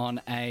playing on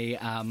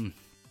a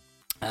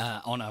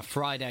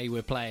Friday.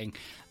 We're playing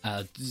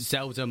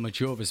Zelda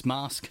Majora's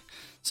Mask,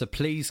 so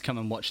please come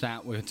and watch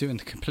that. We're doing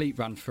the complete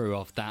run through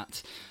of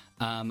that.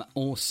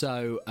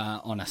 Also,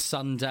 on a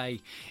Sunday,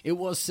 it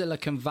was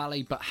Silicon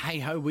Valley, but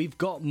hey-ho, we've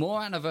got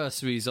more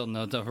anniversaries on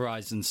the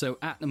horizon. So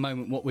at the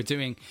moment, what we're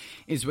doing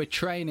is we're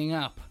training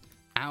up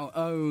our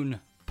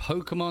own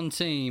Pokemon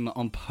team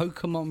on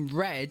Pokemon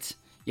Red.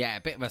 Yeah,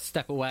 a bit of a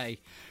step away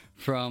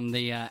from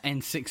the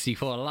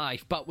N64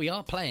 Life, but we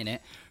are playing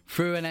it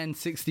through an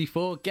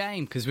N64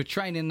 game because we're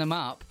training them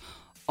up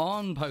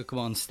on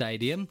Pokemon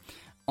Stadium,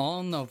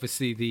 on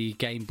obviously the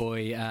Game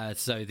Boy,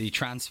 so the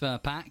transfer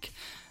pack.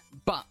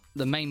 But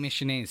the main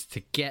mission is to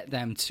get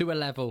them to a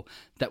level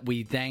that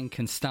we then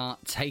can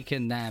start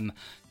taking them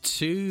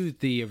to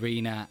the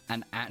arena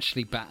and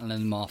actually battling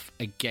them off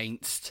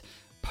against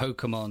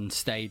Pokemon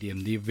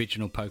Stadium, the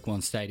original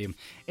Pokemon Stadium.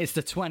 It's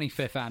the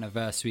 25th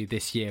anniversary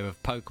this year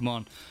of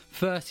Pokemon,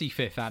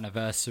 35th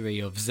anniversary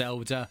of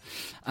Zelda.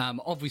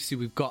 Obviously,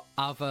 we've got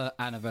other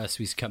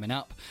anniversaries coming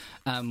up.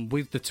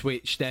 With the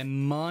Twitch, there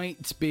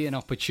might be an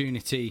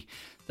opportunity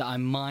that I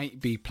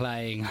might be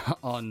playing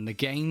on the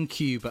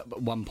GameCube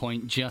at one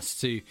point,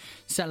 just to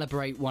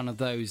celebrate one of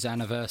those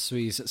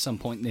anniversaries at some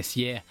point this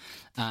year.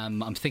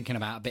 I'm thinking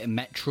about a bit of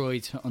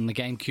Metroid on the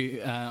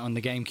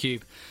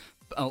GameCube,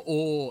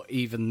 or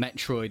even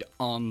Metroid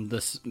on the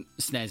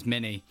SNES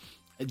Mini.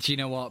 Do you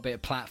know what? A bit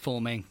of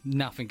platforming.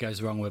 Nothing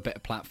goes wrong with a bit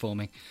of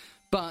platforming.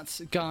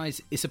 But guys,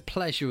 it's a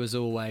pleasure as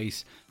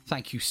always.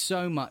 Thank you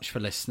so much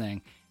for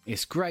listening.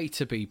 It's great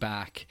to be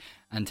back.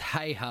 And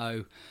hey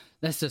ho,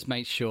 let's just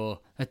make sure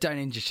I don't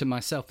injure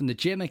myself in the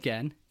gym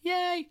again.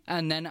 Yay!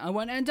 And then I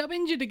won't end up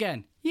injured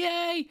again.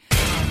 Yay!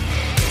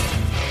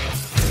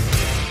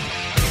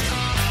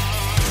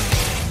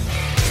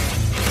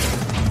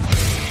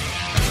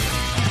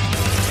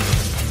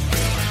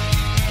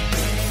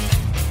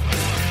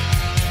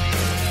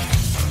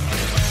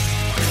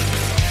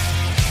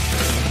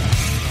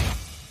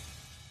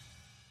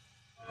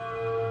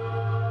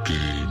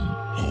 Game